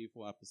touched me,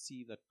 for I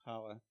perceive that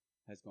power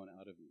has gone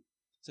out of me.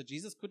 So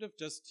Jesus could have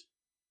just,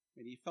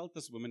 when he felt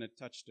this woman had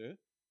touched her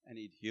and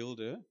he'd healed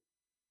her,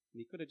 and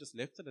he could have just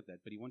left it at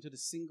that, but he wanted to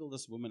single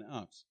this woman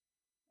out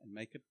and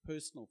make it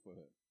personal for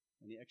her.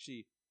 And he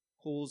actually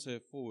calls her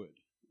forward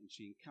and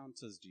she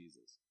encounters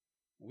Jesus.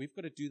 And we've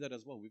got to do that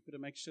as well. We've got to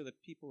make sure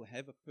that people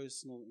have a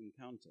personal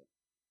encounter.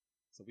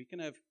 So we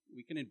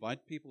can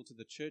invite people to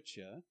the church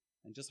here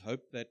and just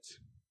hope that,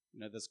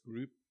 this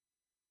group,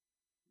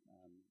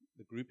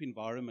 the group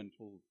environment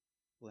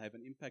will have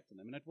an impact on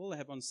them. And it will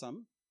have on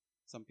some.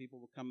 Some people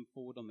will come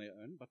forward on their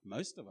own. But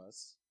most of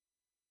us,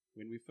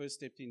 when we first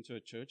stepped into a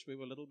church, we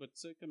were a little bit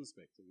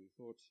circumspect. And we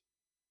thought,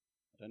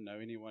 I don't know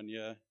anyone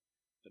here.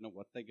 I don't know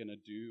what they're going to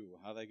do or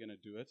how they're going to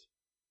do it.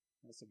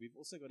 And so we've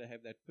also got to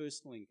have that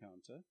personal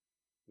encounter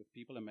with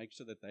people and make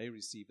sure that they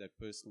receive that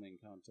personal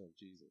encounter of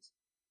Jesus.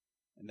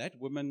 And that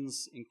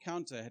woman's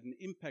encounter had an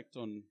impact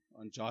on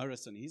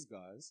Jairus and his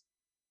guys,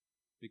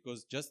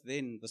 because just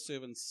then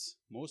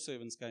more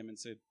servants came and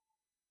said,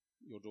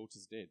 your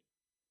daughter's dead.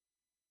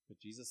 But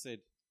Jesus said,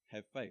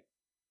 have faith.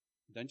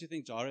 Don't you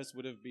think Jairus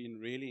would have been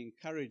really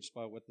encouraged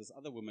by what this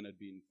other woman had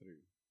been through?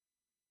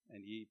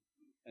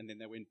 And then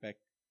they went back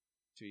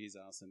to his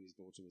house and his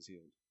daughter was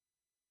healed.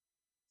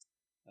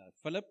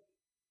 Philip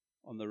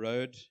on the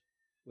road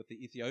with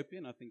the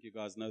Ethiopian, I think you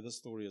guys know this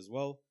story as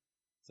well.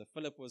 So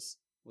Philip was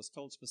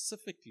told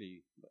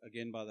specifically,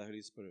 again by the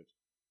Holy Spirit,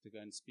 to go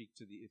and speak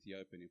to the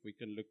Ethiopian. If we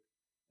can look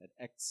at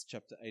Acts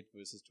chapter 8,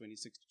 verses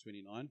 26 to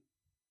 29.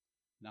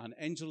 Now an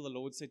angel of the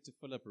Lord said to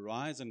Philip,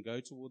 rise and go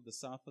toward the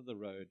south of the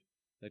road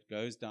that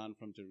goes down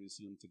from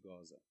Jerusalem to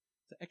Gaza.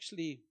 So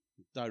actually,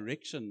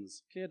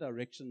 clear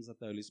directions that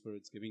the Holy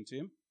Spirit's giving to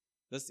him.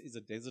 This is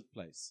a desert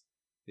place.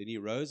 Then he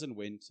rose and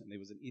went, and there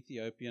was an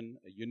Ethiopian,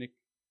 a eunuch,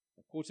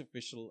 a court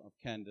official of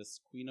Candace,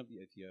 queen of the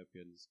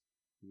Ethiopians,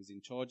 who was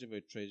in charge of her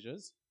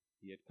treasures.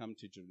 He had come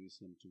to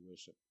Jerusalem to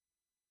worship,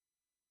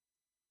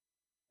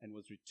 and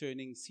was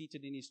returning,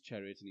 seated in his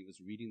chariot, and he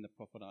was reading the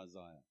prophet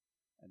Isaiah.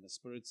 And the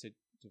Spirit said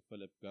to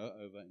Philip, go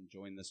over and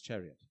join this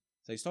chariot.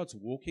 So he starts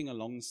walking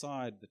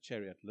alongside the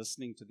chariot,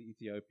 listening to the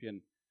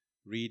Ethiopian,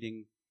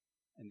 reading,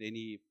 and then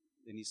he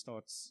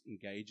starts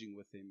engaging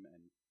with him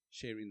and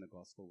sharing the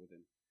gospel with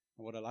him.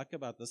 And what I like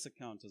about this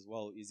account as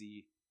well is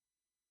the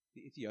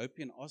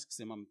Ethiopian asks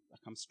him,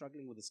 I'm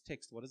struggling with this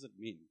text, what does it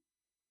mean?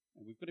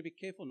 And we've got to be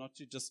careful not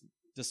to just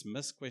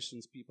dismiss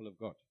questions people have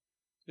got.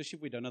 Especially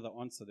if we don't know the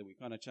answer, then we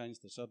kind of change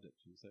the subject.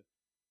 And say,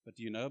 but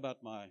do you know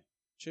about my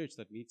church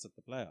that meets at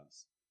the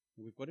Playhouse?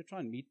 And we've got to try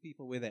and meet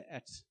people where they're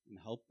at and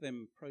help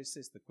them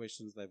process the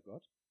questions they've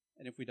got.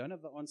 And if we don't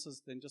have the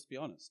answers, then just be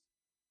honest.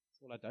 So,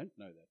 well, I don't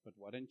know that, but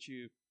why don't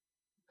you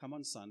come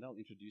on Sunday? I'll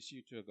introduce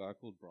you to a guy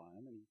called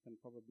Brian, and he can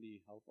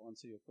probably help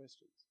answer your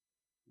questions.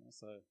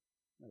 So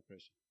no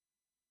pressure.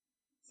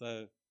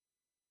 So,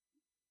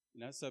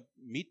 so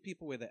meet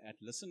people where they're at,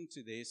 listen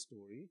to their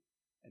story,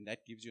 and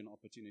that gives you an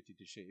opportunity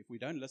to share. If we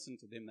don't listen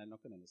to them, they're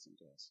not going to listen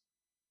to us.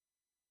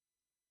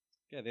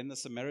 Okay, then the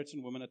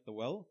Samaritan woman at the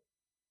well.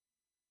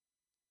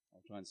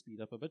 I'll try and speed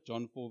up a bit.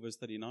 John 4, verse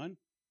 39.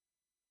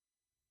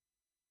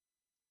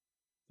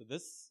 So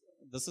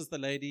this is the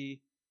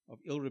lady of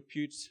ill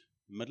repute.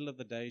 Middle of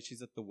the day,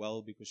 she's at the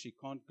well because she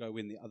can't go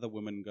when the other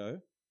women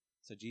go.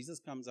 So Jesus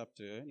comes up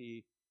to her, and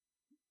he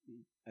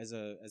as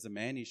a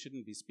man, he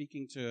shouldn't be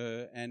speaking to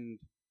her, and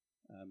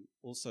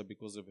also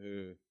because of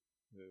her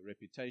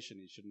reputation,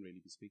 he shouldn't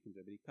really be speaking to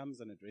her. But he comes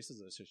and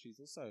addresses her, so she's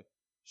also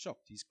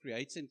shocked. He's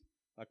created,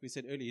 like we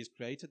said earlier, he's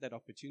created that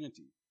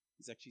opportunity.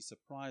 He's actually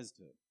surprised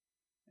her,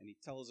 and he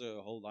tells her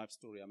a whole life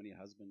story, how many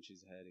husbands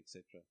she's had,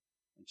 etc.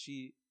 And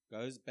she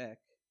goes back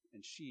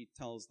and she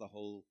tells the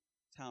whole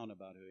town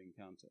about her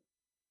encounter.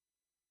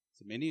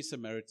 So many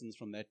Samaritans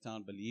from that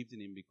town believed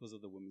in him because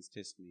of the woman's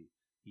testimony.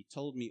 He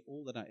told me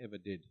all that I ever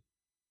did.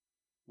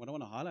 What I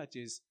want to highlight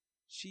is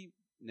she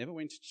never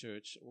went to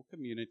church or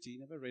community,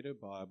 never read her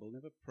Bible,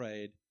 never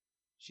prayed.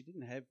 She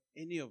didn't have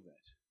any of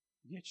that.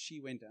 Yet she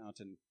went out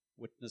and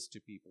witnessed to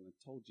people and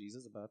told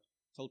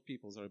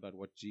people about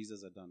what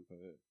Jesus had done for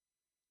her.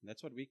 And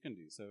that's what we can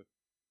do. So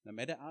no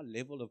matter our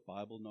level of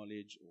Bible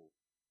knowledge or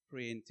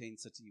prayer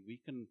intensity, we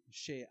can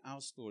share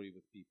our story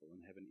with people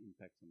and have an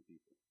impact on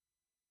people.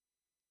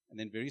 And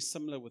then very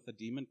similar with the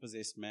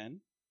demon-possessed man,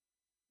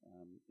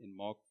 in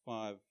Mark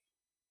 5,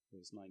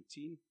 verse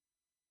 19.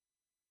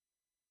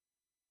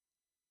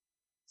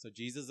 So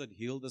Jesus had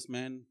healed this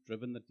man,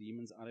 driven the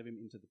demons out of him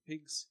into the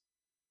pigs.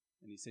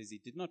 And he says he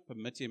did not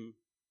permit him,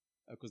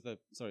 because the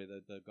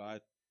guy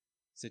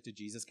said to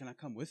Jesus, can I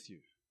come with you?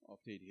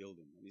 After he'd healed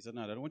him. And he said,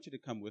 no, I don't want you to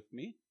come with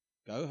me.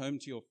 Go home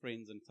to your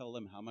friends and tell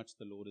them how much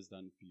the Lord has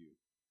done for you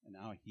and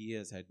how he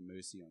has had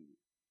mercy on you.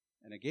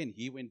 And again,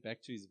 he went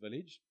back to his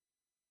village,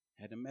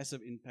 had a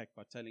massive impact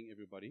by telling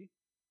everybody.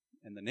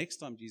 And the next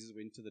time Jesus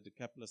went to the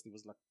Decapolis, there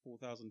was like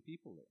 4,000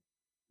 people there.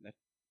 That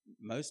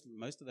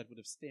most of that would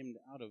have stemmed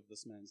out of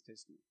this man's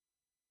testimony.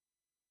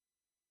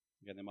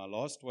 Okay, then my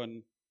last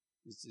one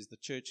is the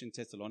church in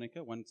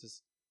Thessalonica, 1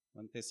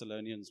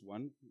 Thessalonians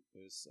 1,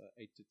 verse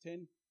 8 to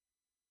 10.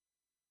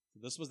 So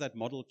this was that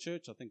model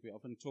church. I think we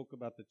often talk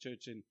about the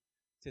church in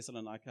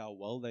Thessalonica, how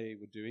well they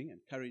were doing,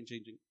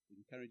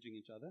 encouraging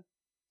each other.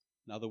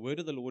 Now the word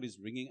of the Lord is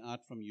ringing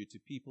out from you to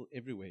people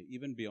everywhere,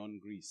 even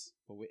beyond Greece.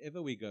 For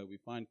wherever we go, we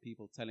find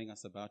people telling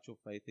us about your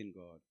faith in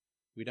God.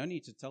 We don't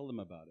need to tell them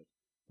about it,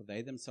 for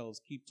they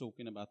themselves keep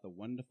talking about the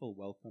wonderful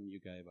welcome you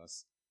gave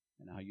us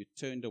and how you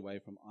turned away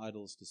from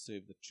idols to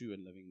serve the true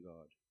and living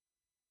God.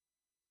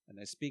 And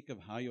they speak of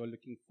how you are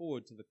looking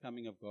forward to the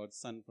coming of God's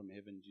Son from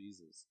heaven,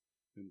 Jesus,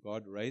 whom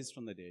God raised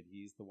from the dead. He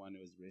is the one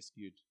who has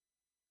rescued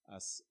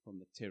us from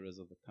the terrors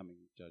of the coming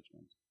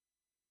judgment.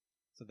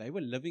 So they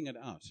were living it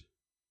out.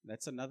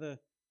 That's another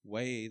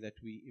way that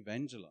we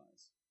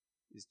evangelize,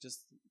 is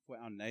just for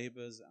our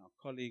neighbors, our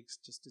colleagues,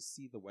 just to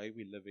see the way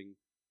we're living,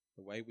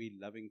 the way we're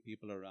loving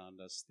people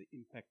around us, the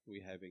impact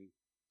we're having.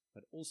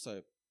 But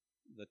also,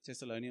 the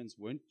Thessalonians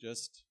weren't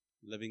just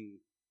living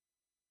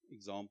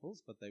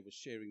examples, but they were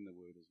sharing the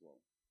word as well.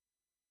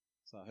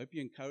 So I hope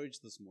you're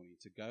encouraged this morning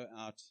to go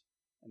out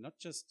and not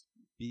just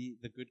be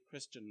the good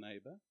Christian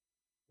neighbor,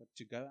 but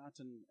to go out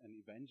and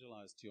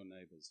evangelize to your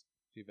neighbors,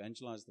 to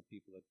evangelize the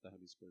people that the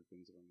Holy Spirit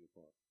brings on your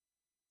path.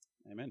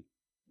 Amen.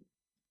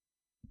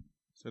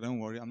 So don't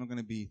worry, I'm not going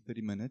to be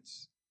 30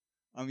 minutes.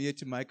 I'm here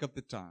to make up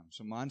the time.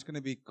 So mine's going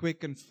to be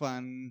quick and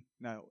fun.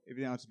 No,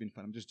 everything else has been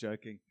fun. I'm just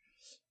joking.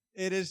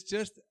 It is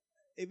just,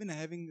 even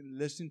having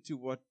listened to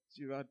what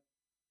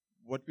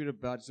we're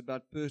about, it's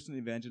about personal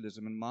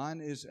evangelism. And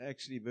mine is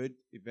actually,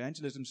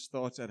 evangelism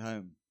starts at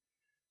home.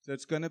 So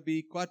it's going to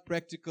be quite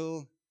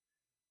practical.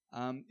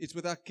 It's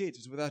with our kids,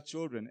 it's with our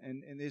children.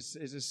 And there's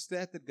a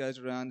stat that goes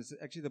around. It's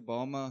actually the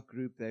Balmer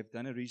group. They've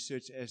done a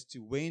research as to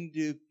when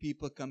do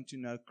people come to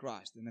know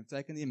Christ. And they've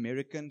taken the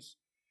Americans,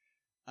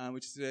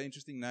 which is an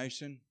interesting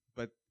nation.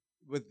 But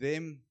with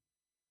them,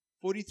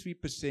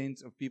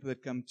 43% of people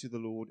that come to the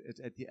Lord is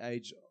at the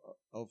age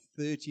of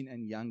 13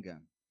 and younger.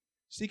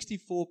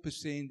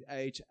 64%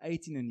 age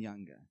 18 and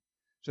younger.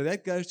 So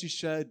that goes to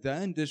show,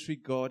 don't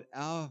disregard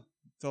our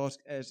task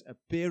as a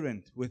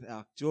parent with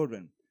our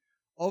children.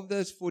 Of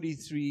those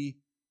 43,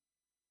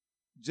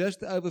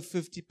 just over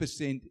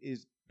 50%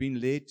 is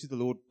being led to the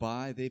Lord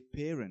by their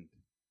parent.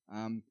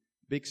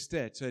 Big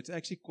stat. So it's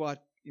actually quite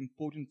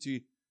important to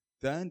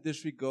don't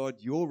disregard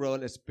your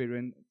role as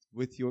parent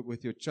with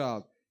your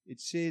child.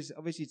 It says,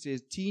 obviously it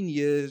says, teen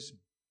years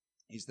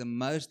is the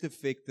most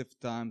effective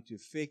time to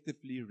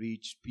effectively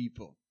reach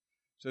people.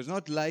 So it's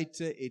not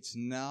later, it's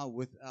now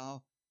with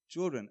our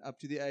children, up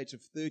to the age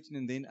of 13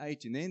 and then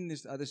 18. Then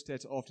there's other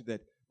stats after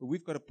that. But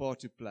we've got a part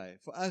to play.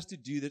 For us to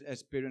do that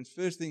as parents,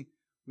 first thing,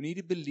 we need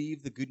to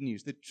believe the good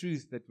news, the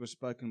truth that was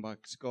spoken by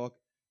Scott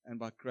and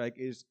by Craig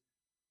is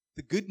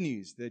the good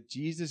news that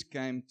Jesus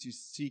came to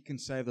seek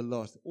and save the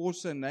lost.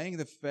 Also knowing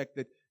the fact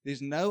that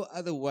there's no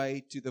other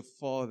way to the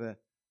Father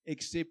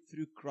except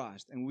through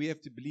Christ. And we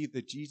have to believe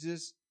that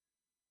Jesus,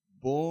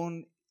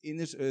 born in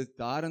this earth,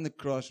 died on the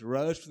cross,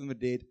 rose from the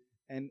dead,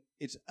 and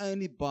it's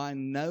only by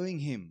knowing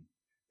Him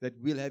that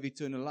we'll have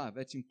eternal life.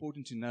 That's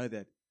important to know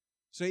that.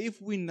 So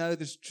if we know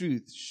this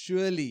truth,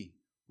 surely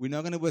we're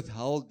not going to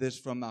withhold this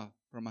from our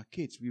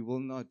kids. We will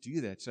not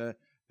do that. So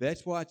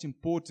that's why it's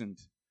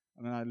important.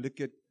 I mean, I look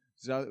at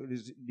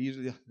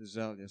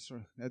Lizette.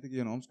 Sorry, I think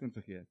your name's going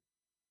to forget.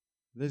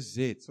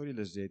 Lizette. Sorry,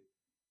 Lizette.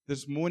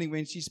 This morning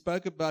when she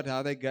spoke about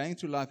how they're going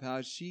through life,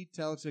 how she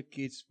tells her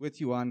kids with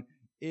Yuan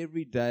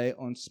every day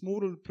on small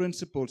little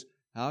principles,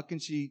 how can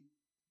she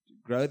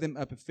grow them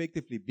up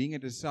effectively, being a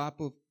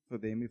disciple for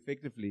them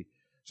effectively.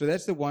 So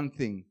that's the one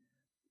thing.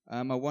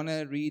 I want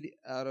to read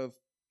out of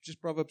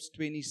just Proverbs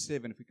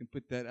 27, if we can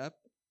put that up.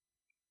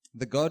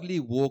 The godly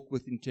walk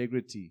with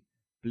integrity.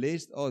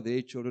 Blessed are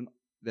their children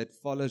that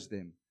follows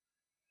them.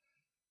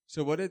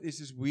 So what it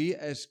is we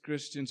as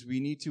Christians, we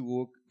need to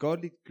walk,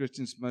 godly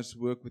Christians must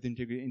work with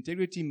integrity.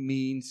 Integrity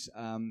means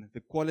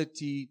the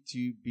quality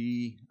to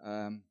be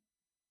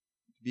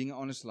being an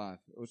honest life.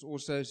 It's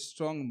also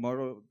strong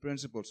moral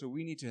principles. So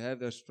we need to have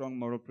those strong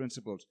moral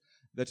principles.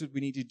 That's what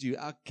we need to do.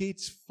 Our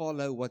kids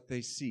follow what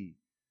they see.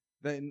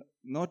 They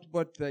not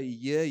what they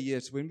hear.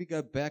 Yes, when we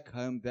go back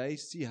home, they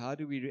see how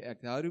do we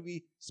react, how do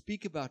we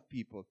speak about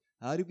people,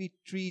 how do we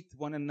treat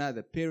one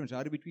another. Parents,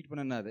 how do we treat one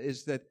another?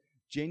 Is that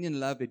genuine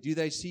love? Do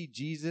they see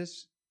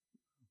Jesus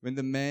when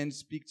the man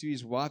speaks to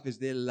his wife? Is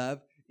there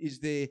love? Is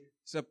there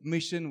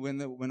submission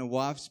when a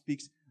wife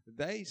speaks?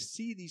 They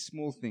see these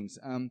small things.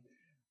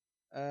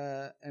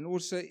 And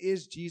also,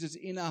 is Jesus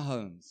in our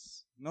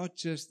homes, not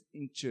just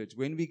in church?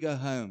 When we go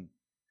home,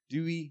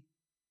 do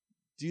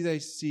they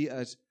see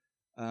us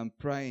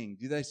praying?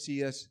 Do they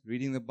see us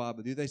reading the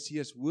Bible? Do they see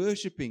us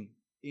worshiping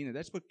in it?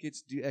 That's what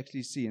kids do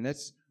actually see, and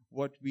that's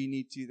what we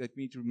need to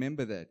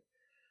remember that.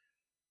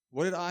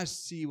 What did I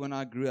see when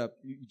I grew up?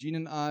 Eugene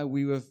and I,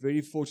 we were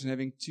very fortunate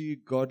having two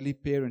godly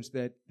parents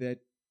that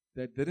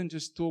that didn't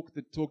just talk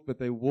the talk, but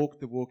they walked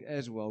the walk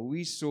as well.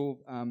 We saw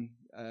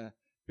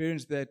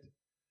parents that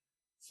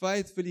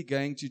faithfully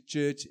going to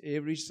church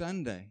every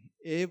Sunday.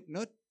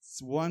 Not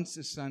once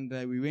a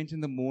Sunday. We went in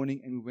the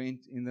morning and we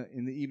went in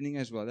the evening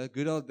as well. They're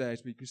good old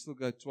days, but you could still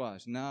go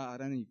twice. Now,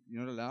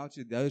 you're not allowed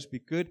to. Those we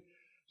could.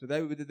 So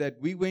they did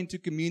that. We went to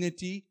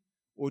community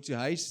or to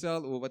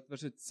huiscel or what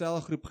was it,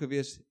 cellgroep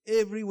geweest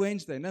every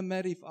Wednesday. No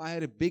matter if I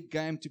had a big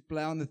game to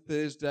play on the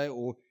Thursday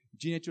or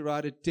Gina to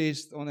write a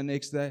test on the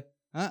next day.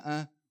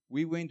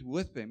 We went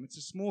with them. It's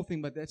a small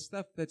thing, but that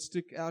stuff that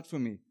stuck out for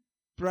me.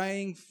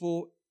 Praying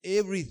for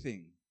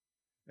everything.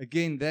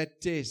 Again,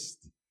 that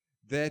test,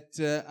 that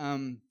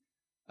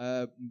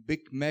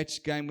big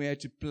match game we had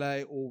to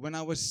play, or when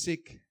I was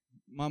sick,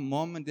 my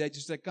mom and dad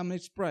just said, come,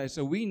 let's pray.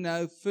 So we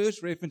know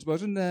first reference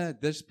wasn't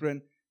discipline,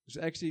 it was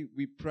actually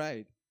we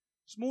prayed.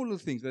 Small little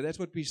things, but that's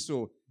what we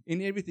saw.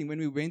 In everything, when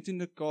we went in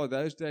the car,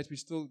 those days we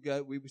still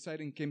go, we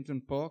stayed in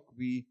Kempton Park,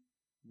 we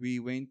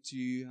went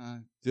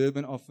to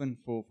Durban often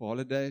for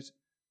holidays,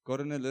 got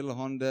in a little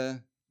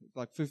Honda,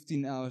 like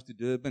 15 hours to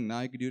Durban,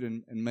 now you could do it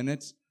in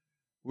minutes.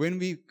 When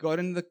we got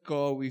in the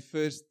car, we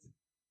first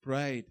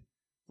prayed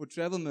for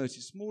travel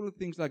mercy, smaller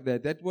things like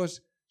that. That was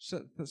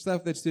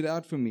stuff that stood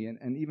out for me,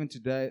 and even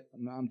today,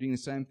 I'm doing the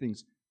same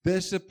things.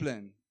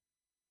 Discipline.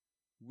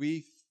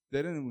 We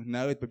didn't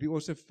know it, but we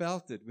also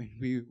felt it when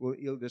we were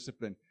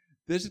ill-disciplined.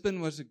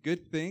 Discipline was a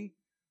good thing,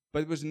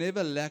 but it was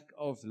never lack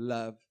of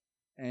love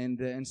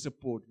and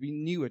support. We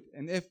knew it,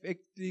 and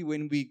effectively,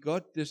 when we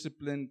got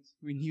disciplined,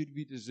 we knew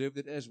we deserved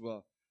it as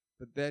well.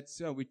 But that's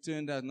how we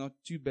turned out not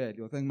too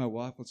badly. I think my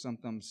wife will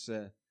sometimes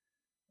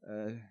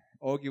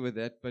argue with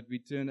that, but we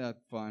turned out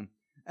fine.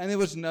 And there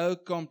was no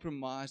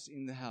compromise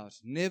in the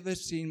house. Never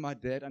seen my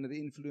dad under the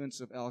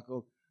influence of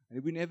alcohol.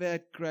 And we never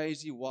had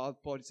crazy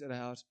wild parties at the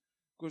house.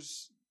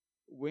 Because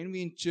when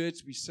we're in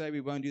church, we say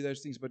we won't do those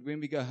things. But when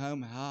we go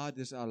home, how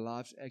does our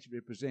lives actually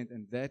represent?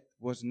 And that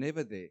was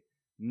never there.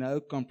 No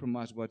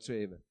compromise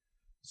whatsoever.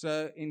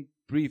 So in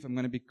brief, I'm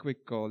going to be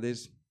quick, Carl.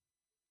 There's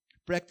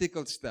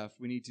practical stuff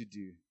we need to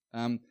do.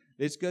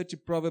 Let's go to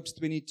Proverbs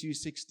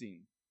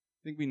 22:16.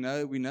 I think we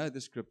know the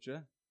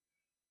scripture.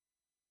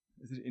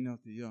 Is it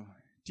NLT? Yeah.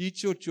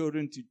 Teach your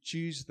children to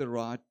choose the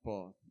right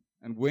path,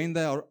 and when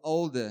they are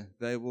older,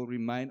 they will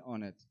remain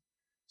on it.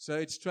 So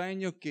it's train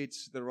your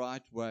kids the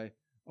right way,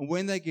 and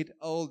when they get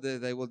older,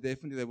 they will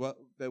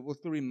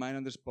still remain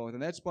on this path.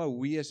 And that's why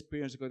we as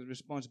parents have got the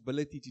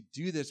responsibility to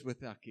do this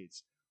with our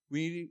kids.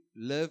 We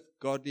live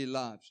godly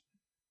lives.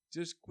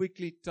 Just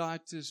quickly,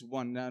 Titus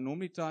 1. Now,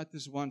 normally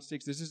Titus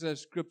 1:6. This is a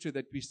scripture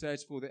that we say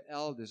it's for the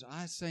elders.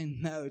 I say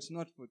no, it's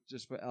not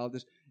just for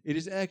elders. It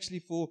is actually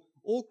for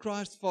all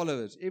Christ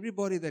followers.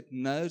 Everybody that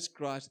knows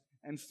Christ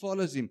and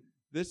follows Him.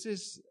 This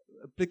is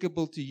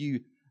applicable to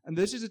you. And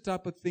this is the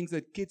type of things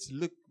that kids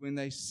look when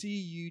they see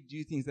you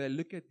do things. They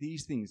look at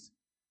these things.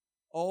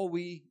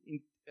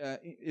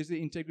 Is there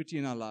integrity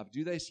in our life?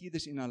 Do they see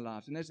this in our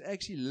lives? And that's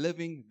actually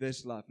living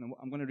this life. Now,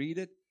 I'm going to read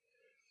it.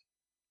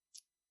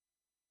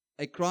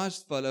 A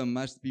Christ follower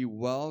must be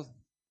well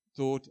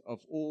thought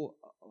of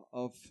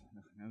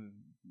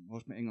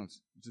what's my English?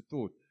 It's a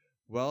thought.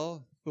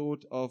 Well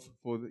thought of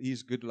for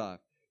his good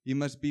life. He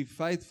must be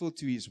faithful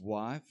to his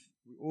wife.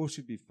 We all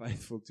should be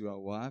faithful to our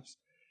wives.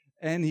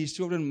 And his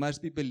children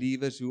must be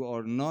believers who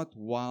are not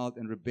wild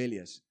and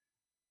rebellious.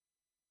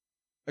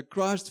 A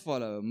Christ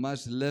follower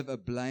must live a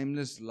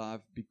blameless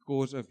life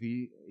because of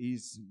he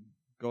is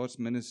God's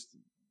minister.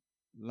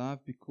 Life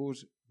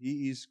because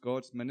he is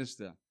God's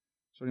minister.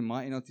 Sorry,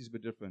 my NLT is a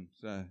bit different.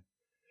 So,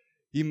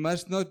 he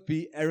must not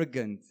be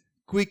arrogant,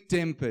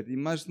 quick-tempered. He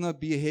must not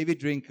be a heavy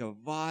drinker,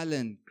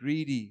 violent,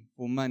 greedy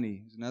for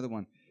money. There's another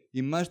one.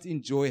 He must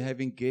enjoy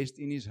having guests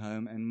in his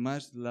home and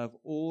must love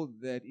all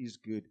that is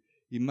good.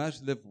 He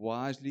must live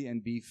wisely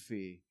and be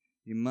fair.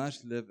 He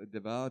must live a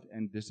devout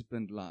and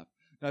disciplined life.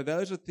 Now,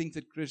 those are things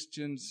that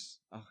Christians,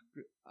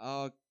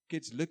 our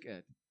kids look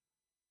at.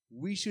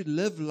 We should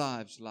live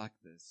lives like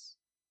this.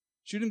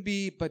 Shouldn't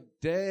be, but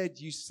Dad,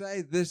 you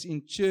say this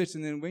in church,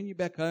 and then when you're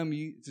back home,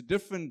 it's a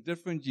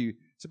different you.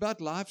 It's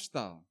about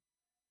lifestyle.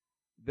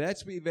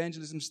 That's where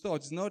evangelism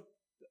starts. It's not,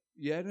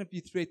 you don't have to be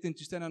threatened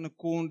to stand on a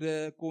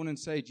corner and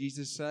say,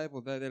 Jesus save,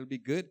 although that'll be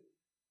good.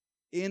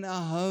 In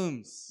our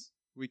homes,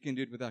 we can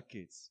do it with our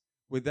kids,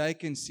 where they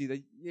can see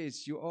that,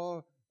 yes, you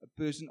are a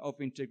person of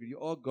integrity. You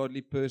are a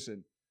godly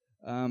person.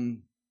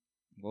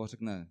 What was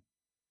it now?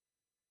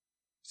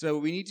 So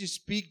we need to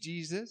speak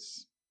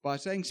Jesus. By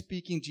saying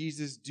speaking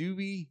Jesus, do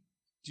we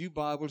do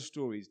Bible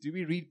stories? Do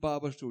we read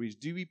Bible stories?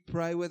 Do we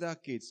pray with our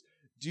kids?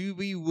 Do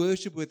we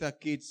worship with our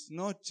kids,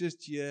 not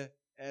just here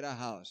at our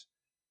house?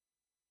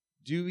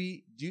 Do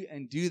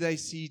they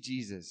see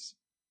Jesus?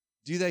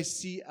 Do they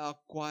see our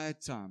quiet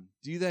time?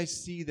 Do they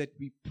see that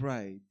we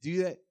pray?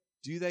 Do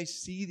they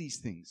see these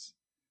things?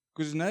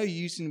 Because there's no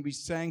use in we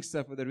saying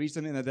stuff with a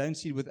reason, and I don't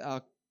see it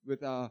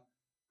with our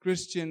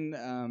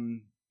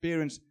Christian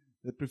parents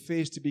that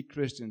profess to be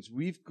Christians.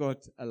 We've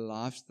got a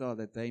lifestyle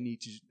that they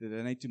need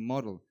to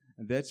model,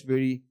 and that's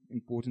very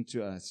important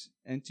to us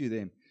and to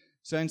them.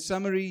 So in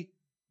summary,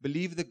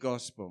 believe the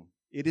gospel.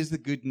 It is the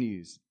good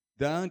news.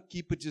 Don't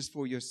keep it just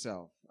for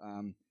yourself.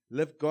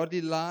 Live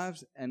godly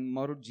lives and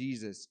model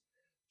Jesus.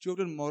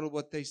 Children model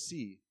what they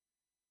see.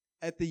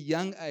 At the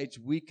young age,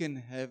 we can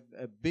have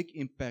a big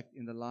impact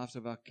in the lives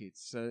of our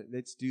kids. So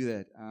let's do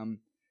that.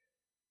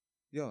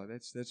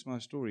 That's my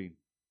story.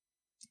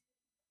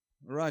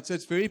 All right, so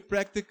it's very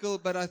practical,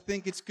 but I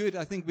think it's good.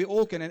 I think we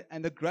all can.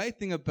 And the great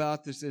thing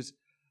about this is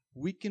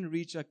we can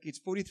reach our kids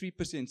 43%,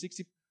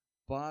 60%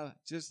 by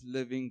just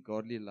living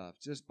godly life,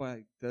 just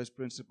by those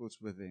principles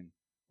with them.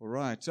 All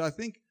right, so I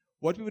think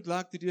what we would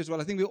like to do as well,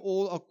 I think we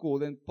all are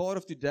called, and part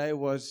of today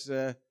was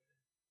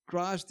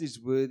Christ is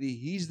worthy.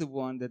 He's the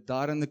one that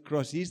died on the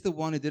cross. He's the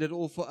one who did it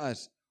all for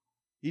us.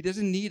 He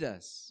doesn't need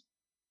us,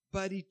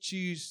 but He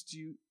chooses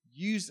to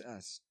use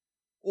us,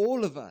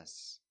 all of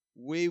us,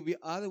 where we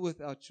either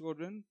with our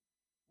children,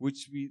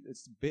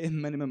 it's bare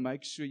minimum,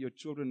 make sure your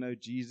children know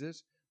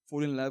Jesus,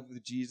 fall in love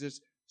with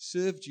Jesus,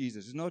 serve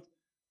Jesus. It's not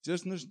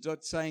just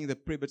not saying the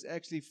prayer, but it's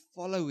actually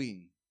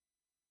following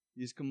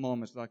His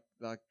commandments, like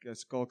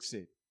Skalk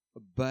said,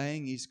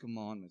 obeying His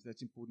commandments.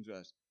 That's important to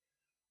us.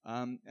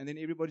 And then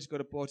everybody's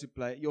got a part to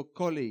play. Your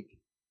colleague,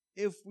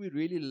 if we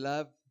really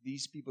love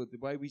these people the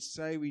way we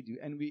say we do,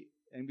 and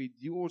we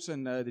do also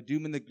know the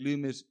doom and the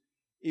gloom is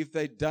if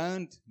they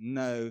don't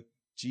know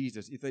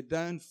Jesus, if they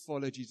don't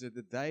follow Jesus,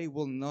 that they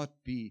will not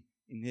be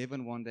in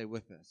heaven one day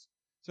with us.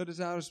 So it is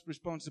our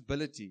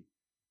responsibility.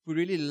 If we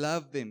really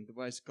love them, the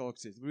way Skalk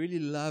says, if we really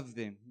love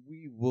them,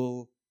 we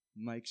will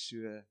make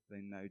sure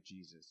they know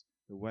Jesus,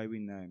 the way we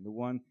know Him, the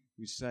one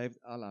who saved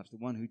our lives, the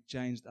one who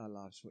changed our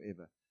lives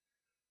forever.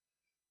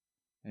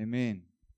 Amen.